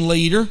Christian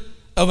leader,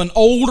 of an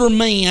older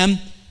man,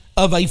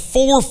 of a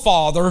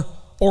forefather,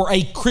 or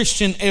a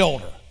Christian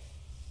elder.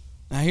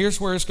 Now here's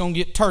where it's going to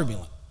get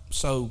turbulent,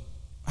 so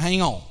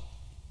hang on.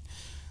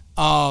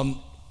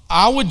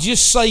 I would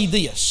just say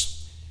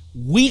this.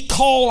 We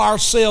call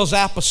ourselves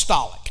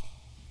apostolic.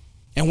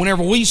 And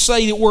whenever we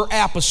say that we're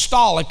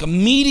apostolic,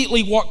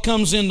 immediately what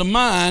comes into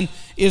mind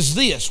is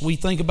this. We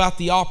think about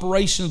the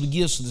operation of the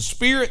gifts of the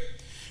Spirit.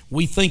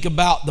 We think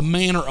about the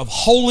manner of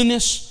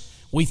holiness.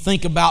 We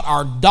think about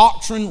our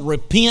doctrine,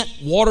 repent,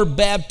 water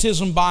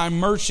baptism by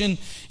immersion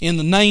in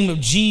the name of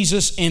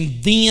Jesus,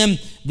 and then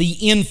the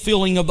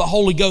infilling of the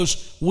Holy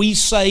Ghost. We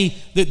say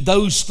that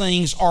those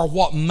things are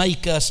what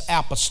make us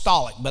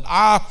apostolic. But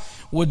I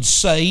would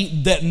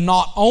say that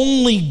not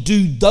only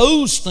do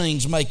those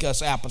things make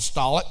us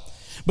apostolic,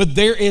 but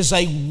there is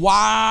a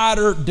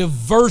wider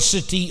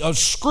diversity of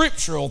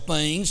scriptural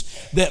things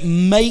that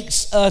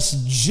makes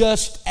us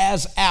just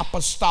as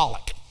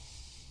apostolic.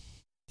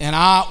 And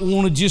I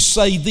want to just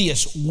say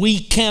this. We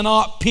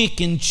cannot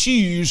pick and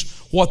choose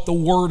what the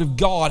Word of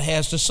God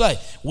has to say.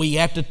 We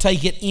have to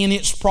take it in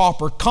its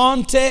proper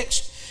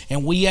context,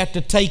 and we have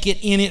to take it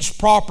in its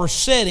proper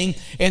setting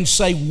and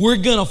say we're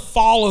going to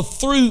follow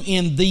through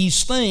in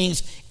these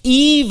things,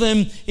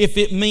 even if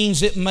it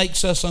means it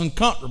makes us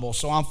uncomfortable.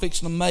 So I'm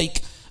fixing to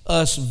make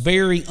us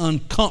very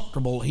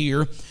uncomfortable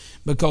here,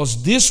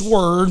 because this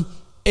word,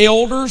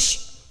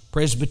 elders,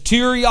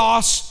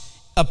 presbyterios,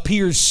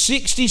 appears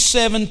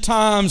 67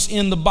 times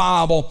in the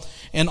Bible,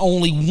 and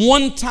only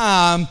one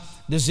time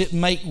does it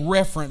make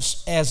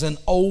reference as an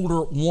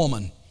older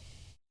woman.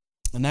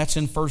 And that's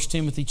in 1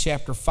 Timothy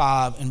chapter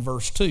 5 and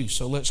verse 2.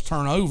 So let's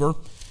turn over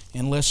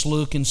and let's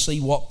look and see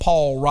what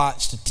Paul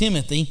writes to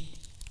Timothy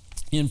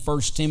in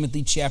 1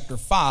 Timothy chapter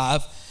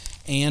 5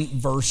 and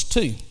verse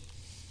 2.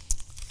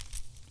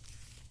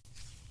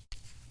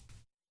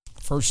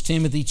 1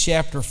 Timothy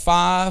chapter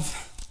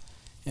 5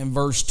 and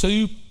verse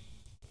 2,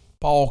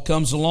 Paul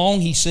comes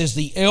along. He says,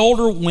 the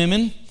elder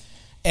women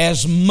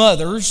as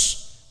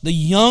mothers, the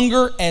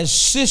younger as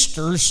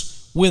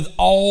sisters with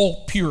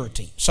all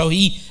purity. So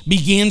he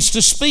begins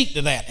to speak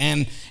to that.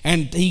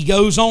 And he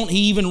goes on,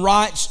 he even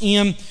writes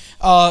in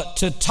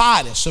to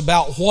Titus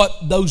about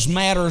what those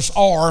matters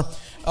are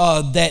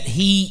that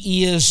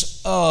he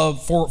is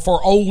for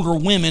older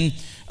women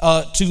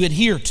to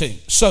adhere to.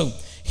 So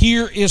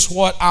here is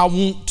what I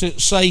want to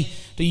say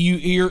to you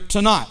here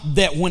tonight,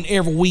 that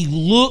whenever we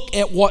look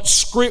at what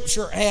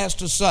Scripture has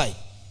to say,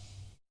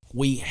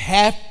 we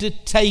have to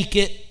take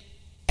it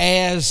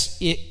as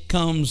it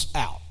comes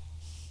out.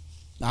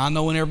 Now, I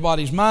know in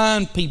everybody's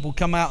mind, people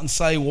come out and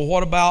say, well,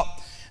 what about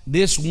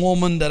this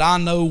woman that I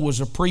know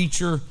was a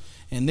preacher,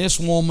 and this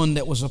woman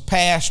that was a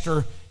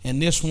pastor,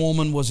 and this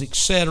woman was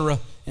etc.,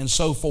 and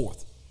so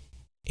forth.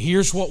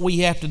 Here's what we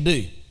have to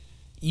do.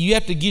 You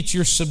have to get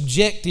your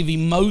subjective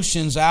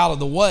emotions out of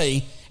the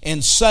way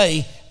and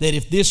say that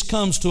if this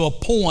comes to a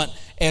point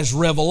as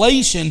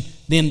revelation,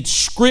 then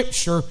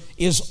Scripture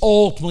is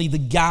ultimately the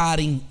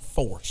guiding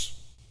force.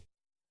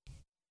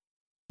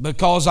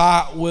 Because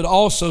I would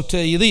also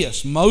tell you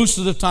this, most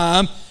of the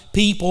time,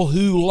 people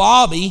who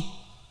lobby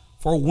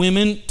for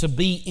women to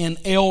be in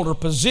elder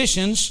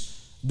positions,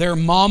 their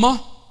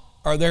mama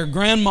or their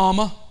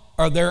grandmama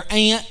or their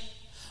aunt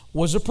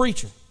was a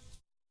preacher.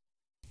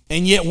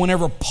 And yet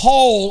whenever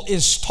Paul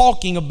is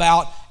talking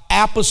about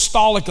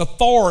apostolic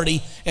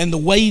authority and the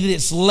way that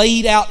it's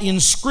laid out in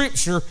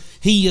Scripture,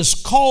 he is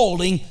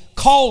calling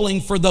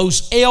for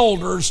those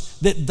elders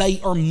that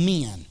they are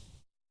men.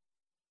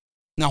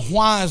 Now,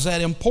 why is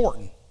that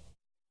important?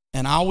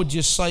 And I would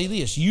just say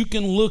this. You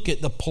can look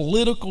at the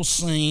political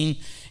scene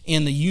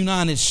in the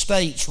United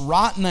States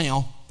right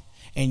now,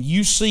 and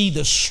you see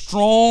the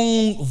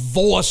strong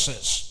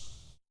voices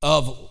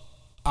of,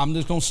 I'm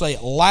just going to say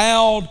it,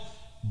 loud,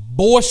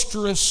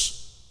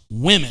 boisterous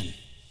women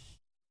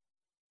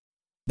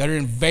that are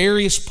in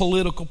various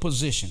political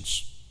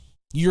positions.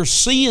 You're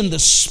seeing the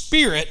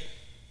spirit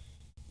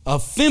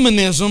of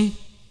feminism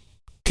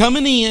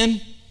coming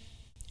in,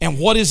 and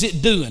what is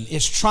it doing?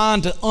 It's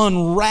trying to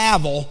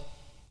unravel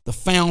the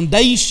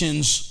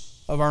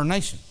foundations of our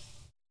nation.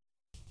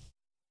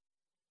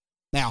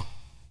 Now,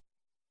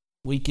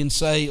 we can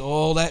say,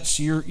 oh, that's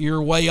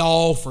you're way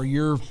off, or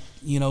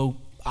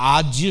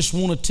I just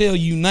want to tell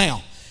you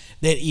now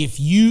that if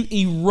you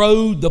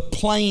erode the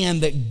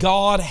plan that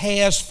God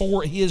has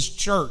for His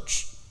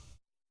church,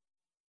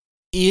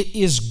 it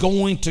is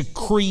going to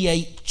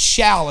create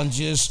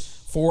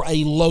challenges for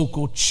a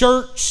local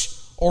church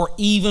or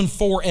even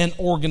for an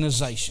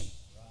organization.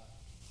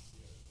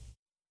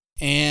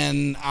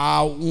 And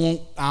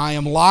I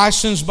am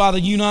licensed by the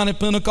United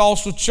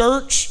Pentecostal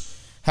Church.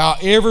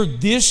 However,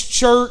 this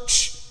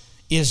church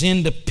is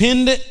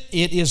independent.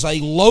 It is a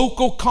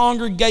local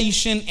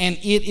congregation, and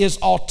it is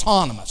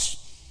autonomous.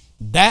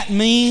 That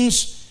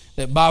means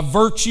that by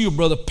virtue of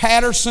Brother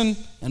Patterson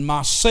and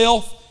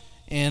myself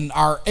and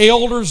our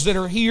elders that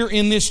are here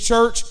in this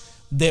church,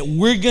 that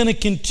we're going to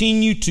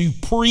continue to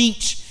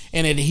preach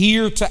and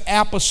adhere to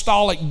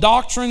apostolic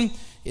doctrine.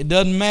 It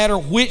doesn't matter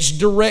which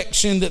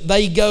direction that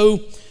they go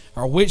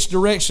or which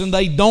direction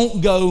they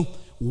don't go.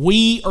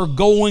 We are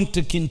going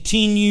to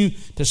continue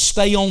to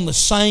stay on the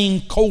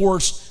same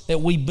course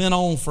that we've been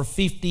on for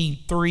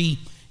 53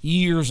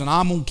 years. And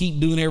I'm going to keep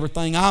doing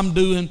everything I'm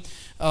doing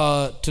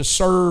to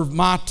serve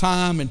my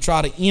time and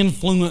try to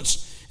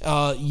influence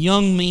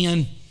young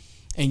men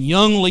and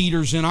young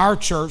leaders in our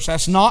church.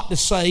 That's not to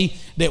say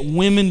that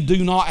women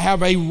do not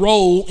have a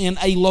role in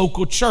a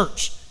local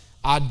church.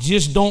 I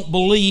just don't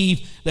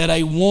believe that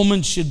a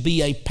woman should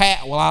be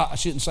I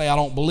shouldn't say I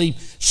don't believe.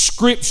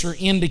 Scripture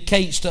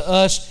indicates to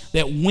us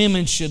that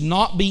women should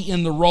not be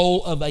in the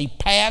role of a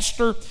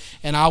pastor,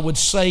 and I would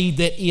say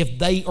that if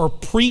they are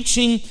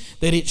preaching,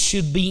 that it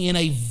should be in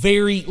a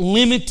very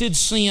limited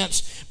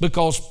sense,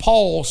 because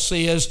Paul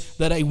says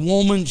that a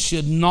woman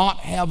should not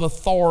have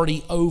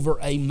authority over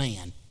a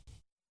man.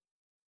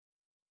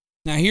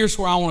 Now, here's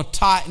where I want to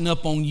tighten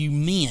up on you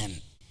men.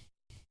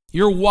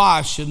 Your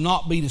wife should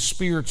not be the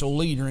spiritual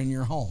leader in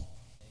your home.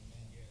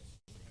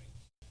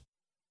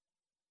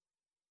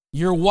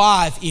 Your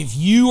wife, if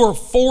you are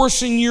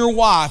forcing your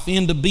wife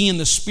into being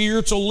the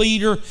spiritual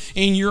leader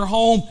in your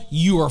home,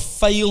 you are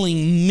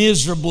failing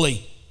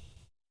miserably.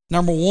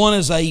 Number one,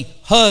 as a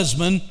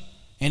husband,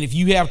 and if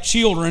you have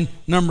children,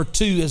 number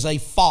two, as a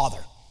father.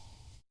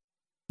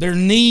 There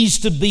needs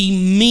to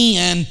be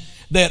men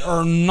that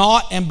are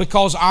not, and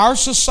because our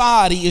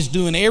society is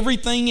doing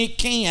everything it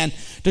can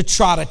to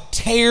try to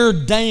tear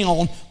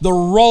down the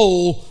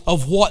role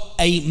of what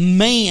a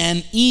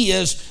man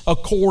is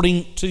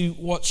according to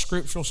what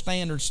scriptural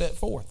standards set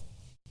forth.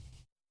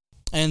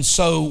 And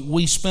so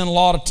we spent a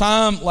lot of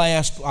time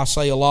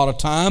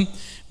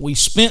we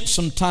spent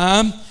some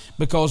time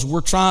because we're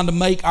trying to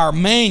make our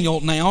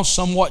manual now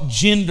somewhat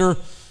gender.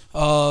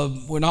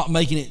 We're not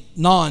making it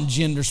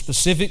non-gender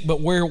specific,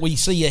 but where we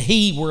see a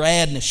he, we're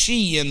adding a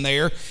she in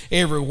there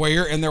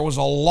everywhere. And there was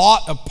a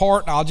lot of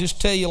part. I'll just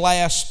tell you,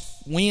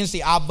 last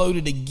Wednesday I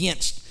voted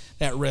against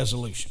that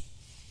resolution,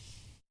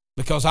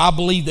 because I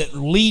believe that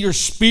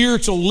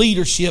spiritual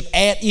leadership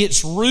at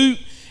its root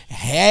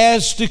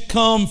has to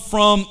come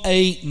from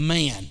a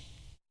man.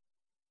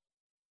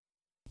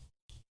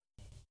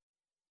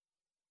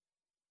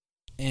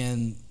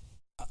 And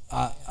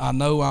I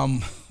know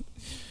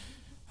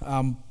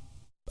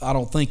I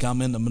don't think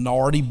I'm in the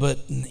minority, but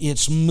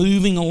it's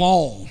moving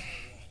along.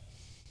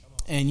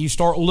 And you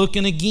start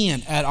looking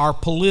again at our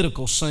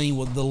political scene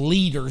with the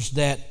leaders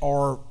that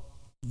are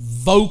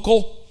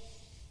vocal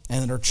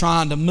and that are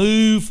trying to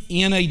move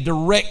in a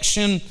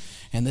direction,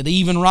 and that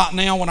even right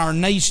now when our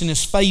nation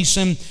is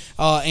facing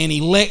an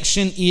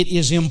election, it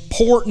is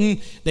important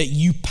that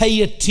you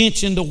pay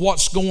attention to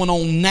what's going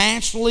on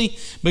nationally,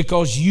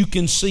 because you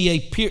can see a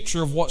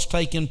picture of what's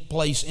taking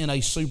place in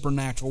a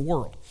supernatural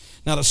world.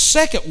 Now, the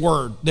second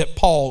word that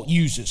Paul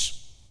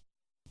uses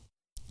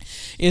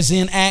is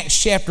in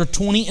Acts chapter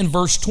 20 and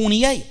verse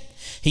 28.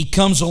 He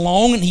comes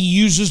along and he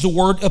uses the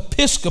word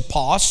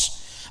episkopos,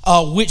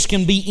 which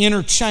can be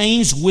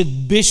interchanged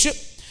with bishop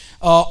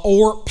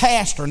or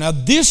pastor. Now,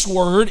 this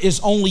word is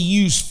only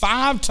used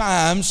 5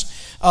 times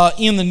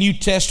in the New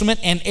Testament,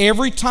 and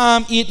every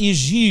time it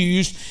is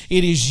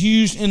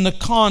used in the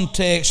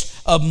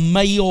context of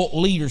male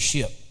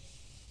leadership.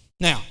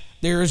 Now,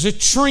 there is a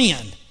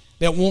trend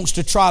that wants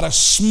to try to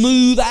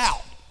smooth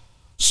out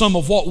some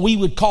of what we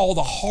would call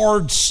the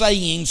hard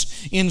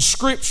sayings in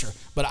Scripture.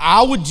 But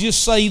I would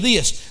just say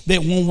this, that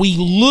when we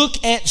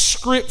look at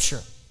Scripture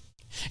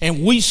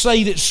and we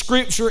say that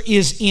Scripture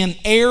is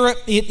inerrant,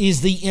 it is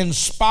the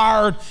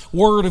inspired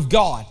Word of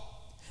God,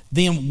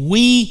 then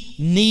we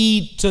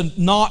need to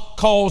not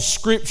cause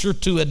Scripture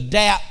to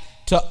adapt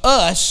to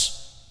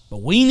us,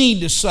 but we need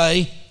to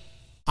say,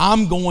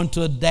 I'm going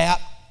to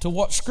adapt to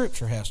what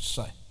Scripture has to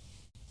say.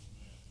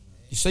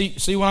 You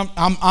see what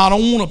I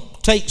don't want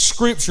to take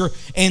Scripture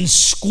and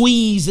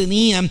squeeze it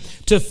in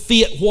to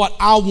fit what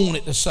I want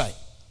it to say.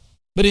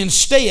 But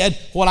instead,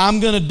 what I'm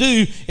going to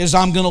do is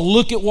I'm going to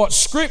look at what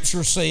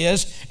Scripture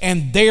says,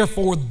 and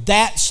therefore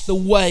that's the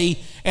way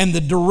and the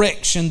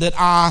direction that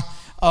I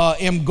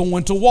am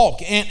going to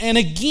walk. And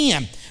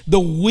again, the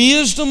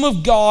wisdom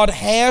of God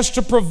has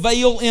to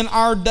prevail in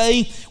our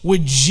day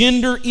with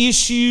gender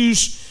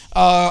issues.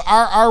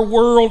 Our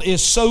world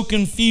is so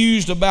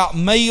confused about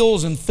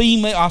males and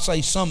females.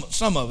 I say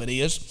some of it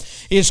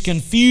is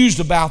confused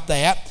about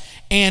that,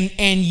 and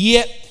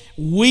yet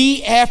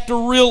we have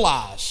to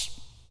realize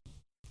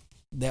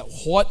that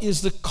what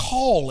is the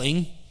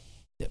calling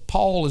that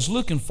Paul is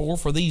looking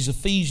for these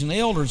Ephesian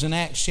elders in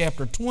Acts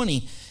chapter 20.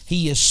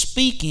 He is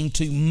speaking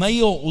to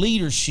male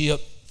leadership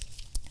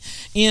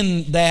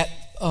in that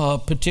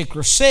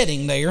particular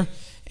setting there,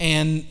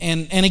 and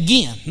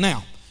again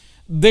now.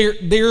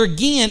 There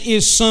again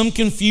is some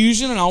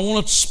confusion, and I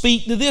want to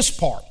speak to this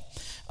part.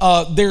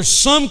 There's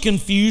some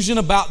confusion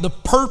about the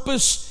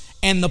purpose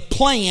and the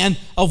plan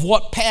of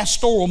what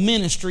pastoral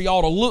ministry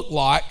ought to look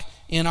like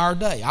in our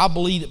day. I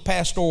believe that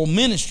pastoral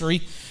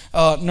ministry,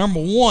 number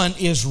one,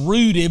 is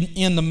rooted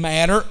in the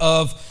matter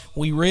of,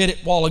 we read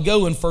it a while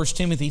ago in 1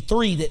 Timothy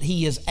 3, that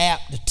he is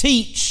apt to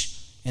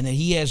teach and that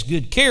he has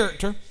good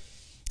character.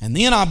 And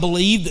then I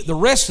believe that the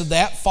rest of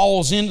that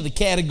falls into the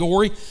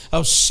category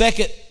of 2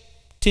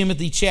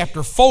 Timothy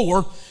chapter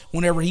 4,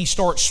 whenever he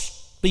starts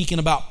speaking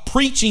about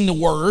preaching the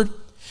Word.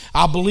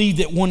 I believe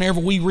that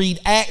whenever we read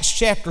Acts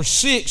chapter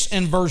 6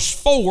 and verse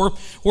 4,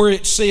 where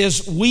it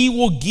says, we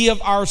will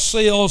give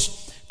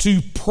ourselves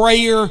to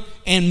prayer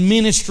and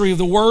ministry of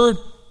the Word,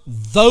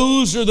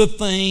 those are the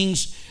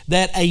things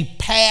that a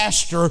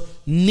pastor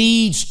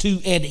needs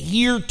to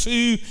adhere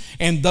to,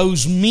 and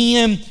those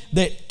men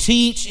that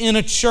teach in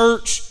a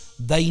church,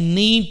 they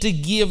need to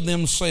give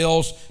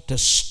themselves to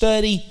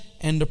study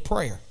and to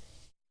prayer.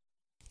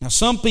 Now,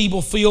 some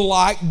people feel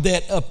like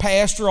that a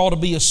pastor ought to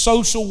be a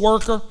social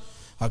worker,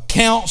 a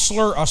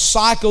counselor, a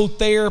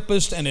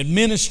psychotherapist, an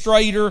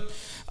administrator,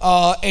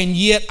 and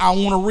yet I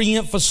want to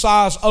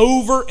reemphasize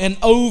over and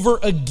over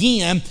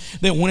again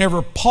that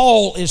whenever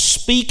Paul is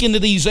speaking to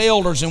these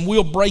elders, and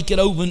we'll break it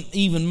open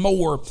even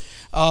more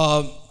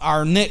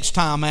our next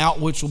time out,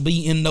 which will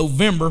be in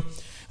November,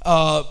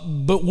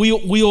 but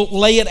we'll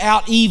lay it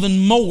out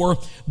even more,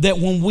 that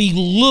when we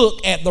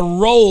look at the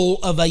role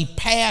of a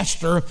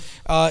pastor,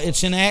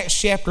 it's in Acts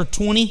chapter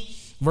 20,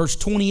 verse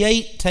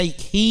 28, take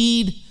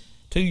heed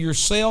to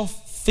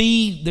yourself,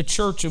 feed the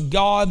church of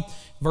God.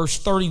 Verse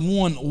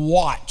 31,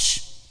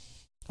 watch.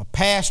 A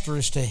pastor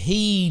is to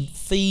heed,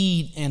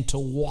 feed, and to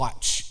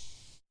watch.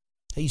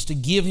 He's to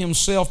give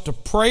himself to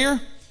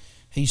prayer.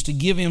 He's to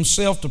give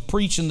himself to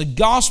preaching the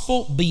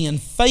gospel, being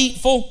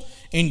faithful,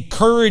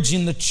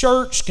 encouraging the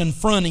church,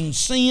 confronting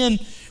sin,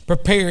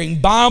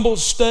 preparing Bible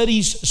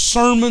studies,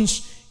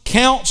 sermons,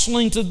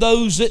 counseling to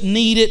those that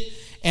need it,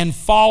 and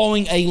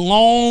following a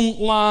long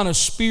line of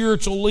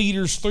spiritual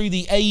leaders through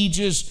the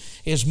ages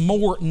is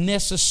more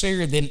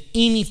necessary than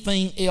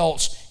anything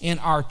else in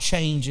our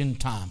changing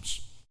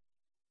times.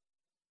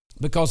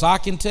 Because I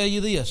can tell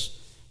you this,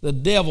 the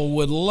devil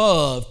would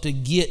love to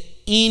get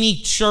any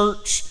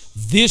church,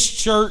 this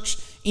church,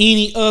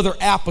 any other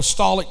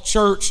apostolic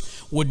church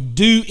would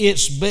do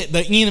its best,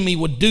 the enemy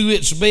would do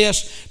its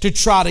best to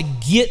try to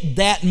get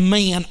that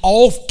man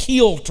off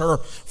kilter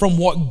from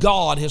what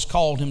God has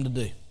called him to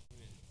do.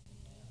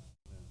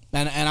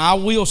 And I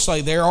will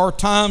say there are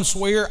times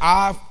where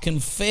I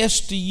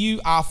confess to you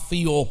I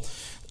feel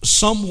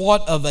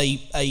somewhat of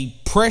a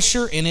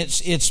pressure, and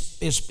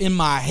it's in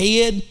my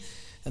head.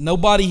 And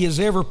nobody has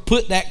ever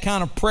put that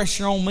kind of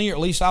pressure on me, or at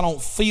least I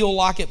don't feel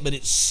like it, but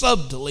it's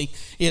subtly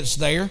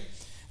there.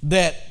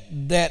 That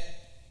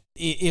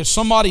if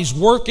somebody's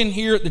working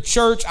here at the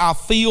church, I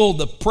feel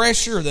the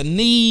pressure, the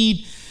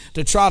need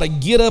to try to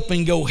get up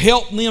and go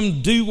help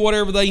them do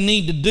whatever they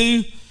need to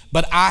do.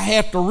 But I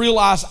have to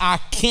realize I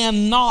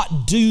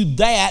cannot do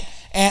that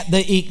at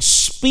the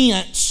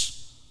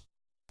expense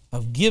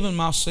of giving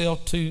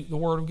myself to the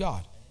Word of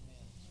God.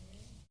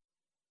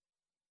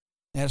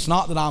 And it's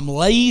not that I'm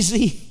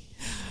lazy,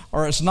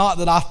 or it's not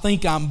that I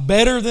think I'm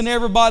better than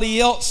everybody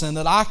else and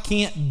that I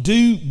can't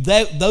do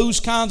those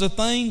kinds of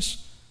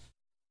things.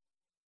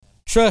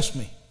 Trust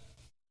me,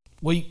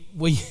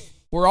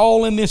 we're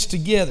all in this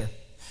together.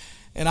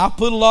 And I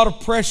put a lot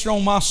of pressure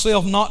on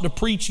myself not to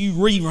preach you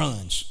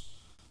reruns.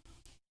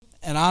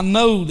 And I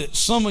know that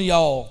some of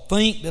y'all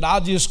think that I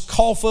just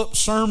cough up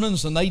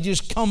sermons and they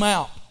just come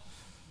out.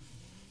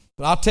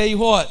 But I'll tell you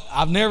what,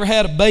 I've never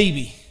had a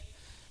baby.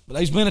 But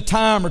there's been a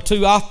time or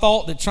two I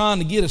thought that trying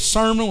to get a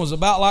sermon was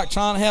about like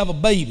trying to have a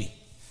baby.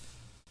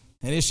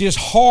 And it's just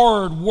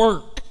hard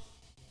work.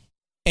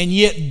 And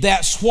yet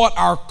that's what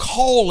our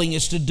calling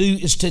is to do,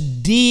 is to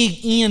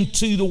dig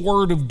into the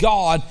Word of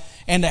God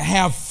and to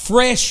have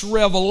fresh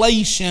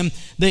revelation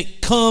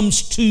that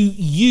comes to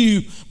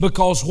you.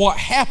 Because what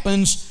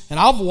happens, and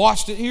I've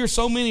watched it here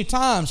so many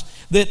times,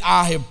 that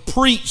I have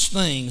preached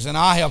things and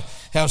I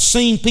have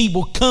seen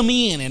people come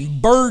in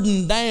and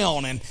burdened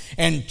down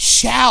and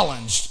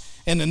challenged.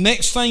 And the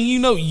next thing you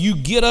know, you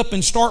get up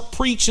and start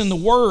preaching the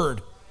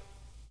Word.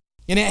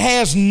 And it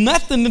has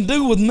nothing to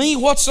do with me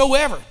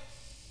whatsoever.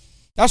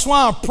 That's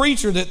why a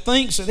preacher that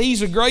thinks that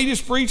he's the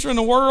greatest preacher in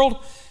the world,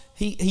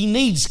 he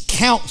needs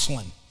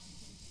counseling.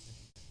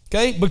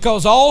 Okay?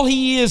 Because all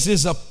he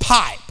is a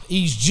pipe.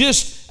 He's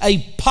just a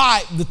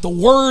pipe that the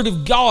Word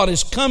of God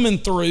is coming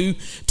through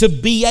to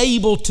be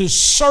able to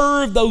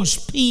serve those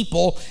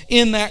people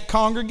in that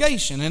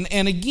congregation.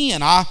 And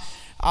again,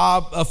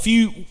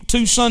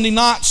 two Sunday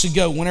nights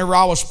ago, whenever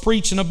I was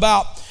preaching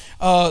about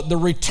the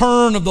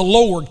return of the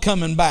Lord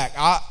coming back,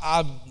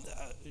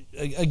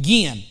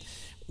 again,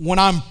 when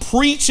I'm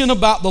preaching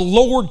about the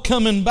Lord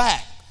coming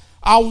back,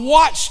 I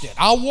watched it.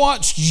 I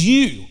watched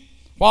you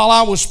while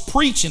I was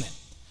preaching it.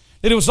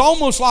 That it was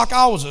almost like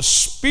I was a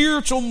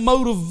spiritual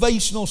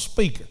motivational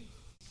speaker.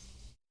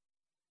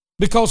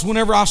 Because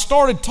whenever I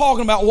started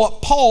talking about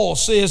what Paul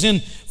says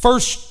in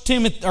 1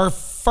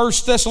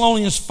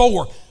 Thessalonians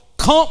 4,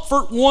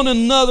 comfort one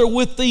another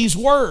with these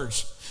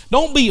words.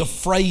 Don't be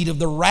afraid of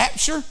the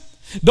rapture.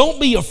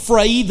 Don't be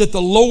afraid that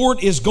the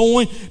Lord is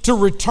going to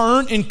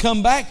return and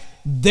come back.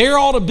 There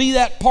ought to be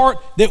that part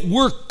that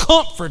we're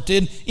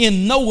comforted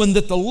in knowing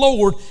that the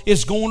Lord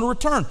is going to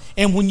return.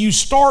 And when you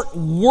start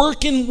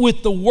working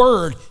with the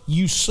Word,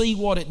 you see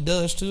what it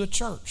does to a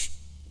church.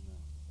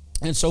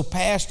 And so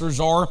pastors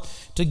are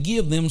to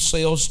give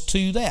themselves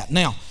to that.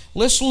 Now,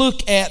 let's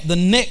look at the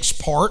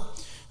next part,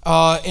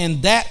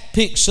 and that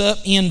picks up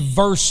in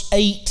verse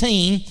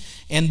 18.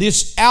 And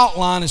this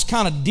outline is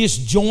kind of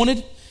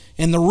disjointed.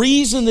 And the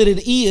reason that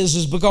it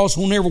is because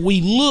whenever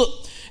we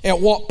look at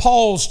what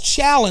Paul's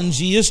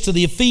challenge is to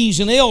the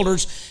Ephesian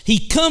elders,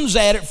 he comes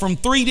at it from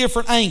three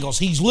different angles.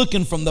 He's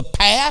looking from the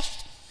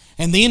past,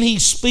 and then he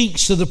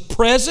speaks to the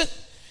present,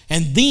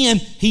 and then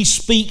he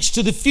speaks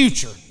to the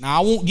future.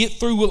 Now, I won't get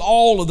through with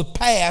all of the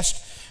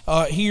past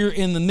here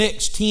in the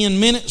next 10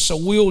 minutes, so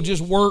we'll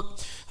just work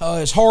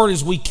as hard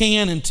as we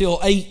can until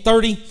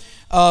 8:30.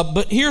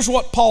 But here's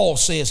what Paul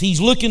says.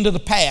 He's looking to the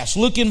past.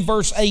 Look in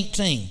verse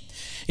 18.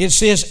 It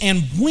says,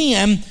 and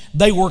when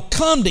they were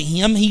come to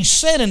him, he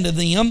said unto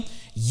them,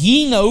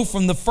 ye know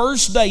from the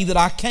first day that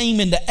I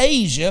came into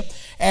Asia,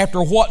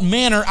 after what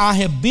manner I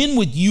have been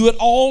with you at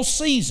all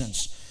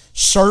seasons,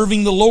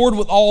 serving the Lord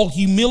with all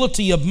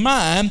humility of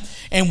mind,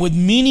 and with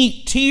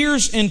many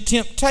tears and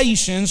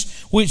temptations,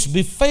 which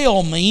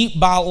befell me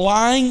by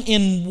lying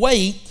in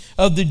wait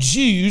of the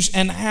Jews,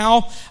 and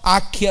how I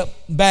kept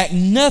back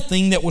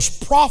nothing that was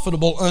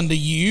profitable unto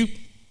you,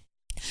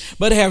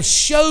 but have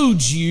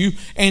showed you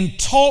and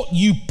taught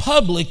you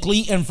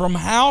publicly and from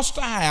house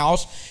to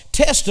house,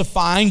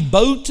 testifying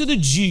both to the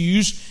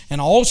Jews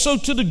and also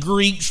to the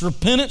Greeks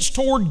repentance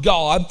toward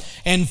God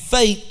and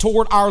faith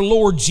toward our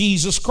Lord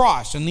Jesus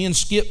Christ. And then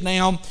skip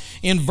down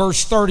in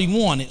verse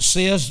 31. It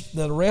says,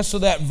 the rest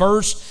of that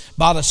verse,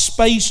 by the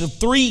space of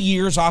 3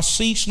 years I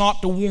cease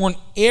not to warn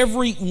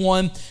every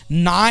one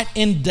night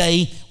and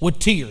day with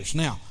tears.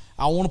 Now,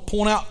 I want to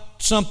point out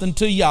something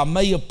to you. I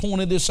may have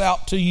pointed this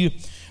out to you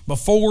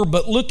before,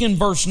 but look in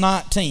verse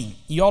 19.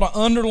 You ought to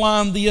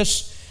underline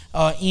this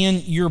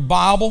in your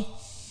Bible.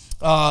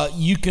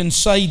 You can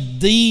say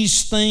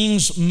these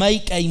things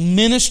make a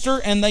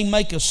minister and they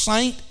make a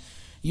saint.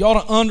 You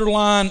ought to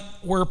underline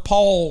where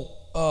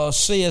Paul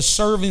says,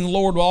 serving the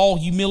Lord with all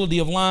humility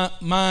of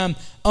mind,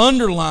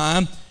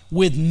 underline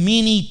with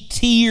many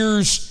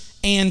tears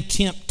and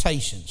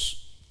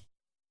temptations.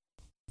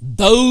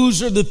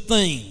 Those are the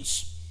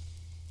things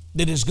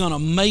that is going to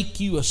make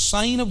you a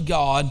saint of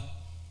God.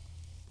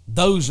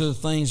 Those are the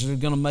things that are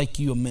going to make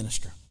you a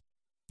minister.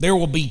 There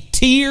will be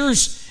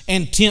tears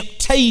and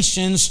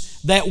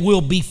temptations that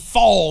will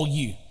befall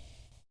you.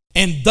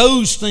 And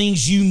those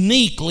things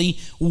uniquely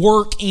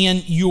work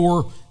in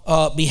your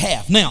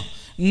behalf. Now,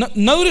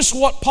 notice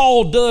what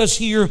Paul does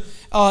here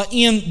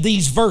in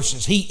these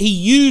verses. He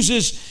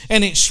uses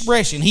an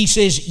expression. He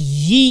says,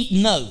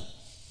 ye know.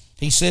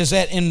 He says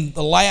that in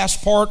the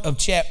last part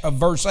of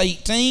verse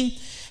 18.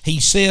 He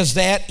says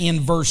that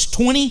in verse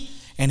 20.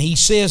 And he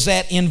says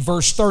that in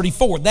verse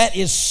 34. That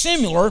is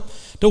similar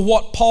to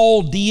what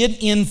Paul did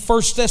in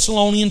 1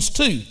 Thessalonians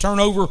 2. Turn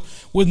over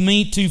with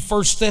me to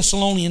 1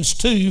 Thessalonians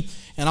 2,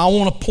 and I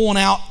want to point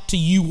out to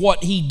you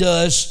what he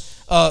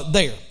does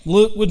there.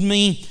 Look with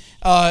me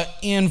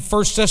in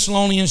 1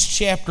 Thessalonians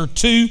chapter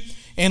 2,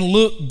 and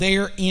look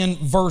there in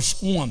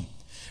verse 1.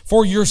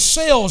 For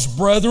yourselves,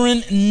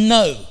 brethren,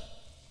 know.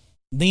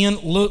 Then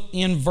look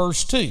in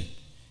verse 2.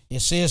 It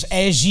says,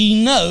 as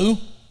ye know,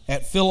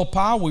 at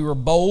Philippi we were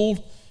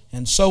bold,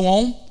 and so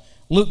on.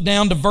 Look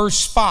down to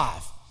verse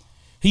 5.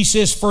 He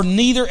says, for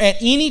neither at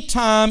any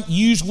time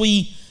use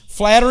we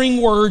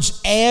flattering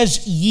words,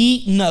 as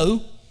ye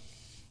know.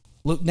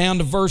 Look down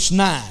to verse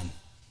 9.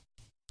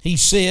 He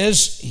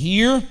says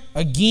here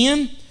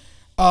again,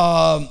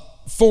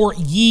 for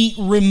ye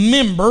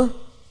remember,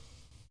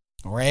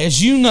 or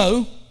as you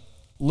know.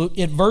 Look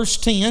at verse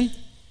 10.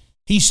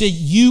 He said,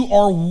 you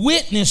are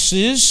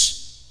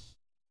witnesses,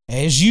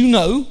 as you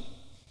know.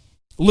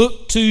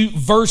 Look to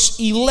verse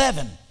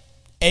 11.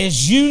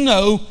 As you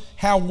know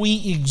how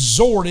we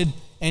exhorted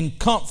and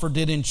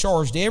comforted and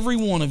charged every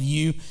one of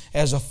you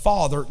as a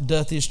father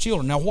doth his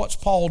children. Now what's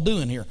Paul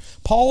doing here?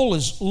 Paul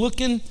is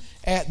looking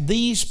at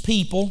these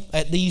people,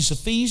 at these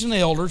Ephesian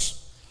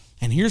elders,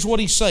 and here's what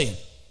he's saying.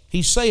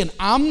 He's saying,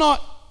 I'm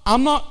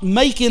not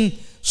making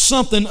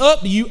something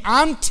up to you.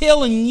 I'm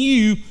telling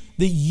you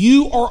that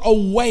you are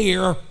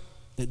aware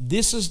that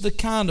this is the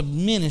kind of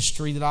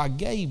ministry that I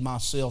gave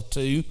myself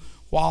to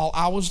while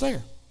I was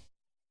there.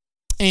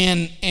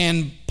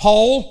 And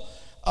Paul,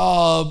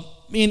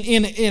 in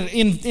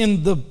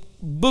the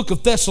book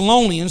of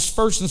Thessalonians,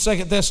 1st and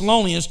 2nd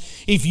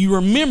Thessalonians, if you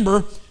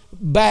remember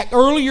back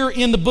earlier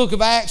in the book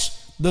of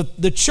Acts,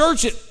 the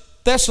church at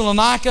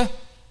Thessalonica,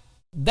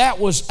 that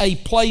was a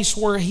place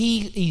where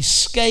he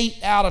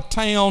escaped out of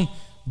town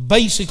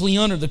basically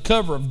under the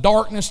cover of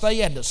darkness. They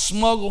had to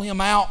smuggle him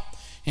out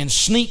and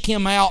sneak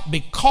him out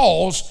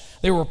because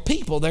there were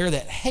people there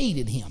that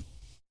hated him.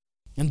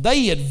 And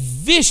they had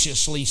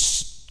viciously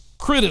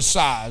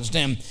criticized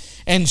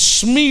and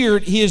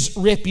smeared his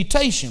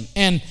reputation.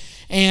 And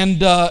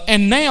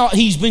now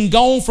he's been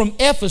gone from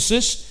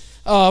Ephesus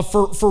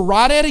for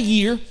right at a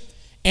year,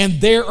 and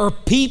there are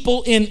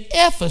people in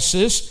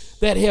Ephesus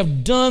that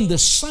have done the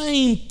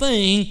same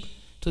thing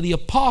to the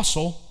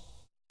apostle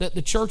that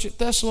the church at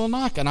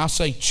Thessalonica. And I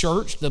say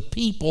church, the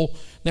people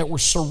that were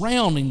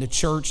surrounding the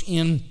church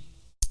in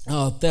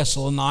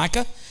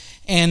Thessalonica.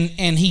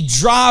 And he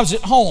drives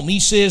it home. He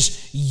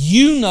says,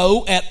 you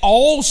know, at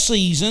all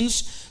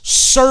seasons,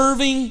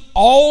 serving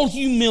all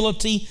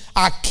humility,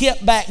 I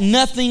kept back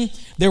nothing.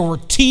 There were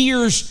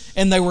tears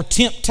and there were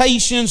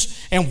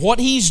temptations. And what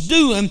he's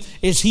doing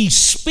is he's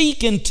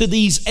speaking to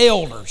these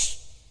elders.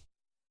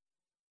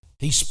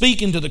 He's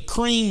speaking to the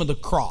cream of the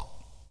crop.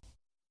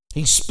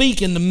 He's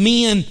speaking to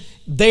men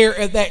there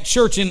at that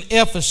church in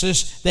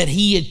Ephesus that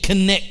he had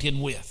connected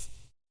with.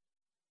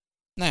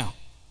 Now,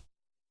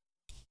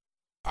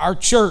 our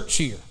church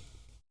here,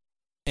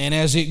 and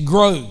as it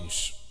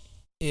grows,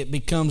 it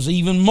becomes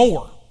even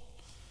more.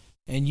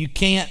 And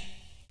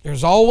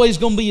there's always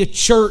going to be a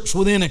church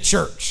within a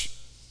church.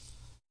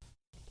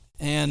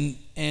 And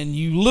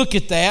you look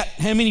at that,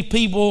 how many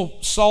people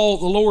saw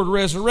the Lord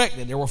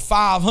resurrected? There were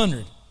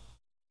 500.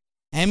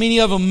 How many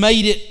of them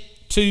made it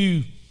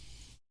to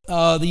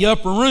the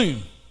upper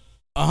room?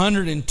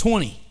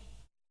 120.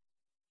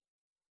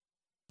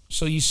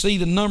 So you see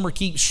the number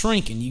keeps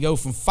shrinking. You go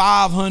from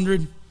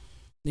 500,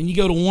 then you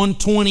go to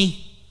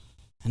 120,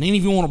 and then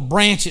if you want to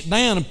branch it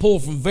down and pull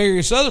from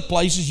various other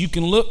places, you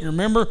can look.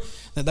 Remember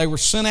that they were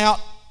sent out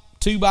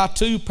 2 by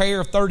 2,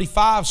 pair of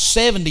 35,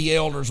 70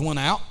 elders went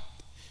out.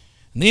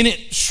 And then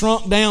it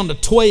shrunk down to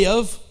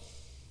 12,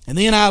 and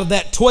then out of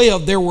that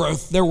 12, there were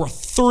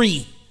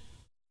 3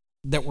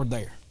 that were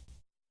there.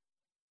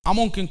 I'm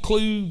going to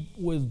conclude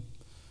with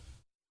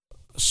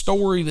a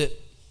story that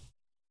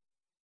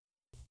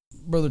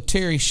Brother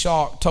Terry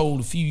Shock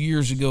told a few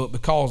years ago at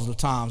Because of the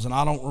Times, and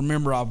I don't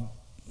remember.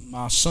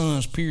 My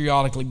sons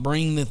periodically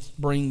bring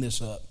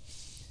this up.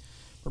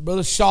 But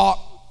Brother Shock,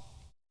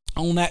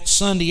 on that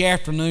Sunday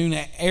afternoon,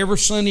 every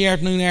Sunday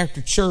afternoon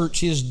after church,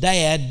 his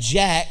dad,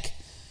 Jack,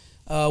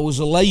 was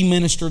a lay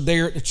minister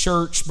there at the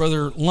church.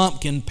 Brother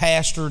Lumpkin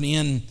pastored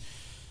in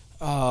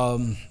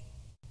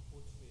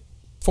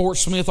Fort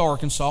Smith,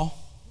 Arkansas.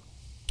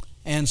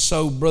 And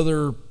so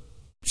Brother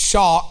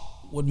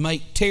Shock would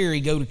make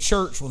Terry go to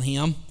church with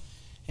him,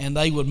 and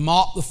they would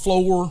mop the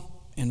floor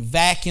and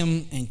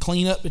vacuum and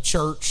clean up the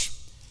church.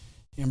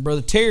 And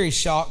Brother Terry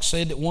Shock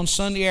said that one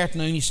Sunday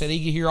afternoon, he said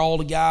he could hear all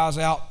the guys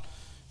out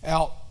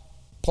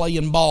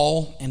playing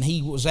ball, and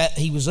he was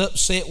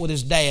upset with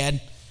his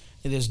dad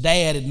that his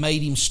dad had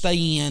made him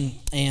stay in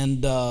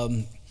and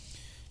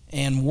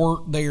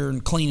work there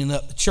and cleaning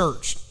up the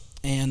church.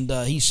 And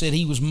he said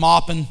he was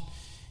mopping,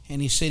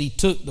 and he said he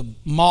took the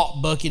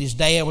mop bucket. His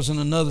dad was in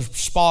another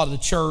spot of the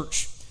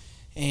church,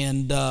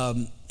 and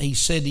he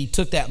said he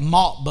took that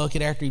mop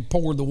bucket after he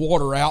poured the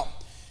water out,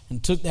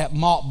 and took that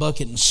mop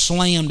bucket and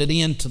slammed it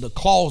into the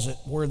closet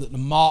where the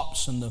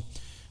mops and the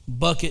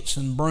buckets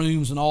and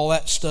brooms and all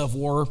that stuff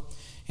were,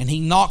 and he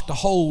knocked a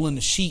hole in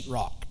the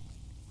sheetrock.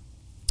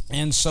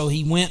 And so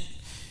he went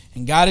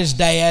and got his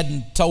dad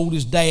and told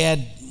his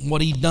dad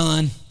what he'd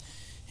done.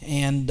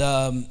 And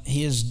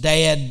his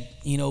dad,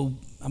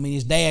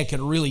 his dad could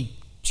have really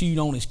chewed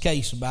on his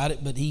case about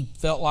it, but he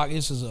felt like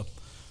this is a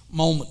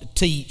moment to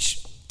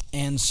teach.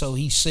 And so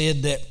he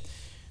said that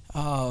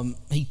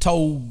he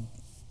told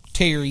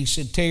Terry, he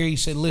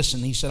said, listen,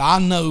 he said, I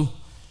know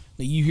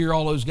that you hear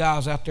all those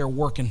guys out there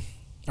working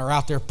or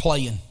out there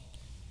playing.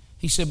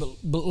 He said,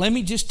 but let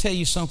me just tell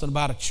you something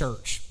about a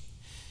church.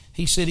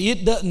 He said,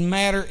 it doesn't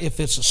matter if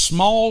it's a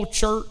small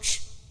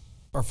church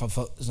or if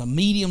it's a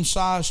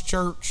medium-sized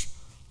church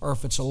or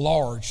if it's a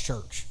large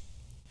church.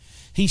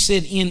 He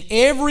said, in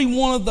every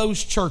one of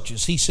those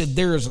churches, he said,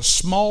 there is a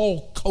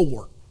small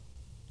core.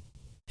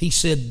 He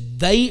said,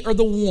 they are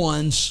the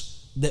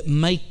ones that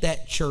make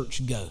that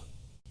church go.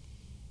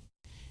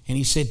 And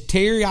he said,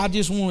 Terry, I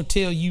just want to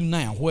tell you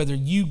now, whether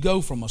you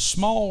go from a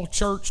small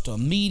church to a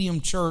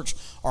medium church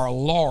or a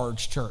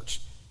large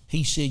church,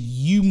 he said,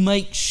 you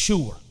make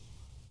sure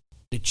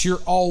that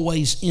you're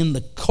always in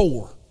the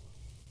core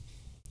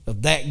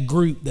of that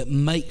group that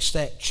makes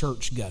that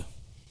church go.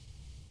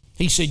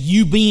 He said,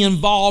 you be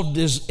involved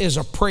as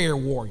a prayer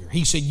warrior.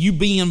 He said, you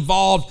be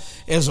involved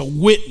as a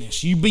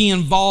witness. You be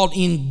involved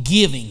in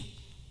giving.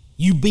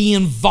 You be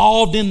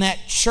involved in that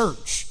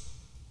church.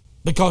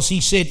 Because he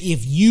said,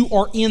 if you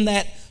are in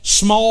that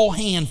small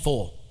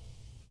handful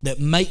that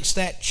makes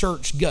that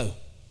church go,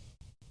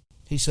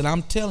 he said,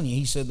 I'm telling you,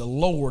 he said, the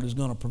Lord is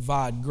going to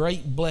provide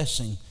great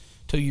blessing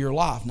to your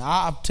life. Now,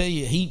 I'll tell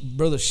you,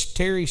 Brother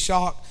Terry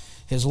Shock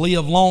has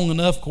lived long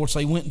enough. Of course,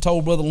 they went and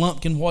told Brother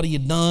Lumpkin what he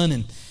had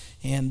done,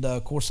 and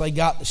of course, they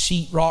got the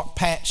sheetrock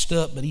patched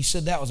up, but he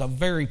said that was a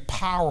very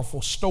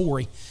powerful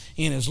story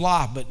in his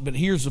life. But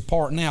here's the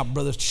part now.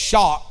 Brother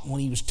Shock,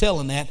 when he was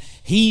telling that,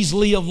 he's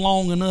lived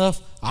long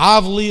enough.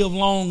 I've lived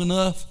long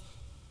enough.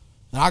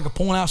 And I could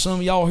point out some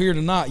of y'all here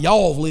tonight,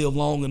 y'all have lived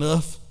long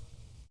enough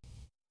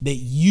that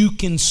you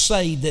can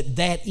say that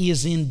that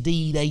is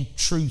indeed a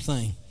true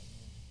thing.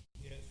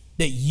 Yes.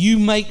 That you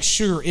make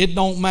sure it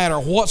don't matter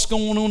what's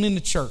going on in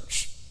the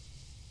church.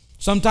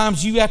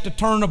 Sometimes you have to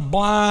turn a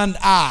blind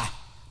eye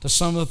to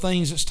some of the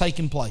things that's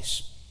taking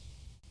place.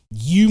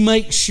 You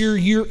make sure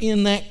you're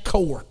in that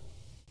core.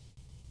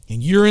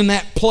 And you're in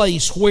that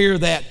place where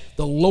that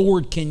the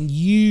Lord can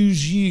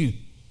use you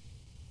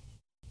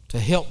to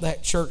help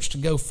that church to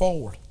go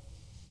forward.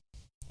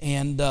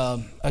 And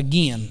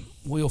again,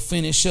 we'll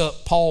finish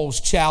up Paul's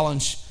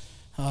challenge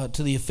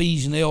to the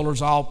Ephesian elders.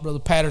 Brother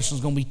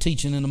Patterson's going to be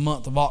teaching in the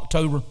month of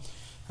October,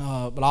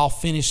 but I'll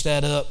finish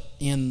that up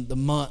in the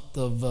month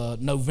of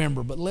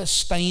November. But let's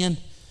stand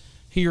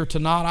here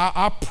tonight.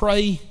 I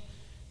pray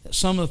that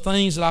some of the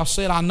things that I've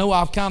said, I know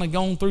I've kind of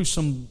gone through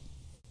some,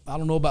 I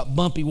don't know about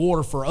bumpy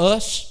water for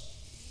us,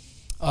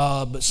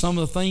 but some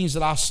of the things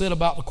that I said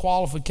about the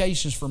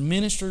qualifications for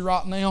ministry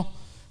right now,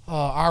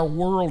 our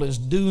world is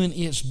doing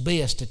its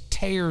best to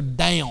tear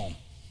down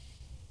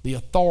the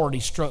authority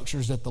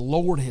structures that the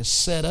Lord has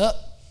set up,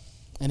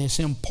 and it's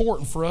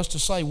important for us to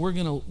say we're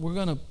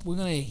gonna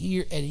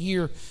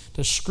adhere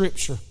to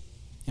Scripture,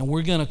 and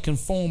we're gonna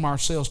conform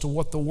ourselves to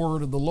what the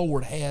Word of the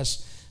Lord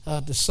has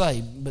to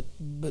say.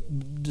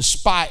 But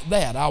despite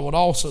that, I would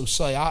also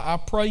say I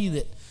pray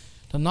that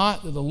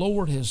tonight that the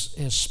Lord has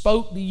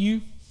spoke to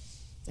you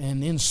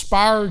and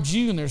inspired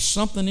you, and there's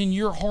something in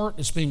your heart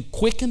that's been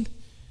quickened.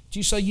 That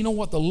you say, you know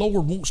what, the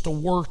Lord wants to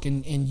work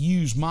and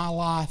use my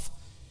life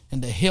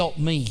and to help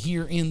me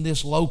here in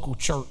this local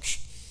church.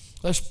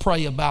 Let's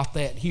pray about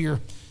that here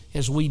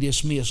as we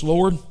dismiss.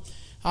 Lord,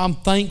 I'm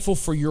thankful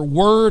for your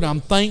word.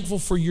 I'm thankful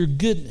for your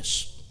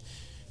goodness.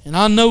 And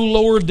I know,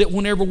 Lord, that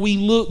whenever we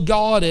look,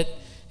 God,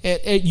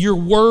 at your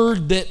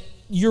word, that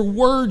your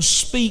word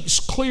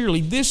speaks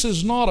clearly. This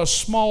is not a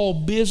small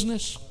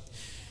business.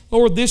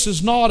 Lord, this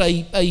is not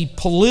a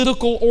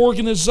political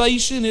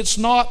organization. It's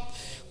not,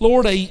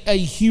 Lord, a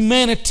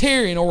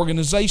humanitarian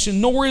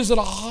organization, nor is it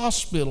a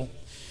hospital.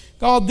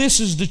 God, this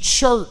is the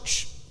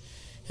church.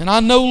 And I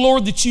know,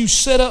 Lord, that you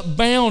set up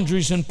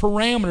boundaries and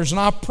parameters. And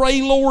I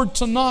pray, Lord,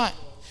 tonight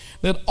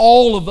that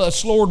all of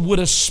us, Lord, would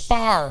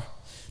aspire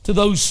to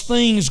those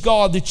things,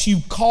 God, that you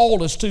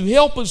called us to.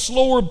 Help us,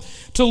 Lord,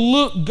 to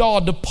look,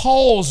 God, to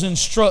Paul's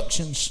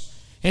instructions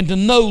and to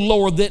know,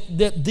 Lord,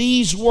 that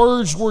these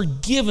words were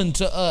given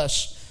to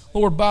us,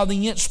 Lord, by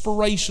the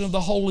inspiration of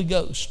the Holy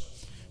Ghost.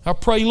 I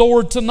pray,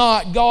 Lord,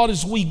 tonight, God,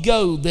 as we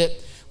go, that,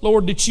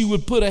 Lord, that you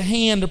would put a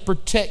hand of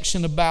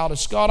protection about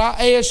us. God,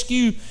 I ask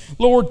you,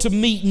 Lord, to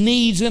meet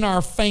needs in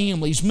our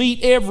families.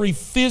 Meet every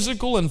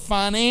physical and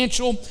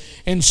financial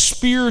and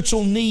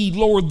spiritual need,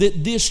 Lord,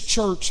 that this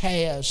church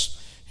has.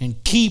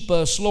 And keep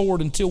us,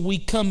 Lord, until we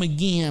come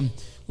again,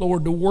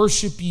 Lord, to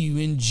worship you.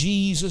 In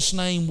Jesus'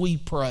 name we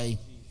pray.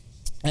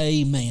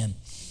 Amen.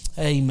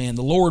 Amen.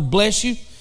 The Lord bless you.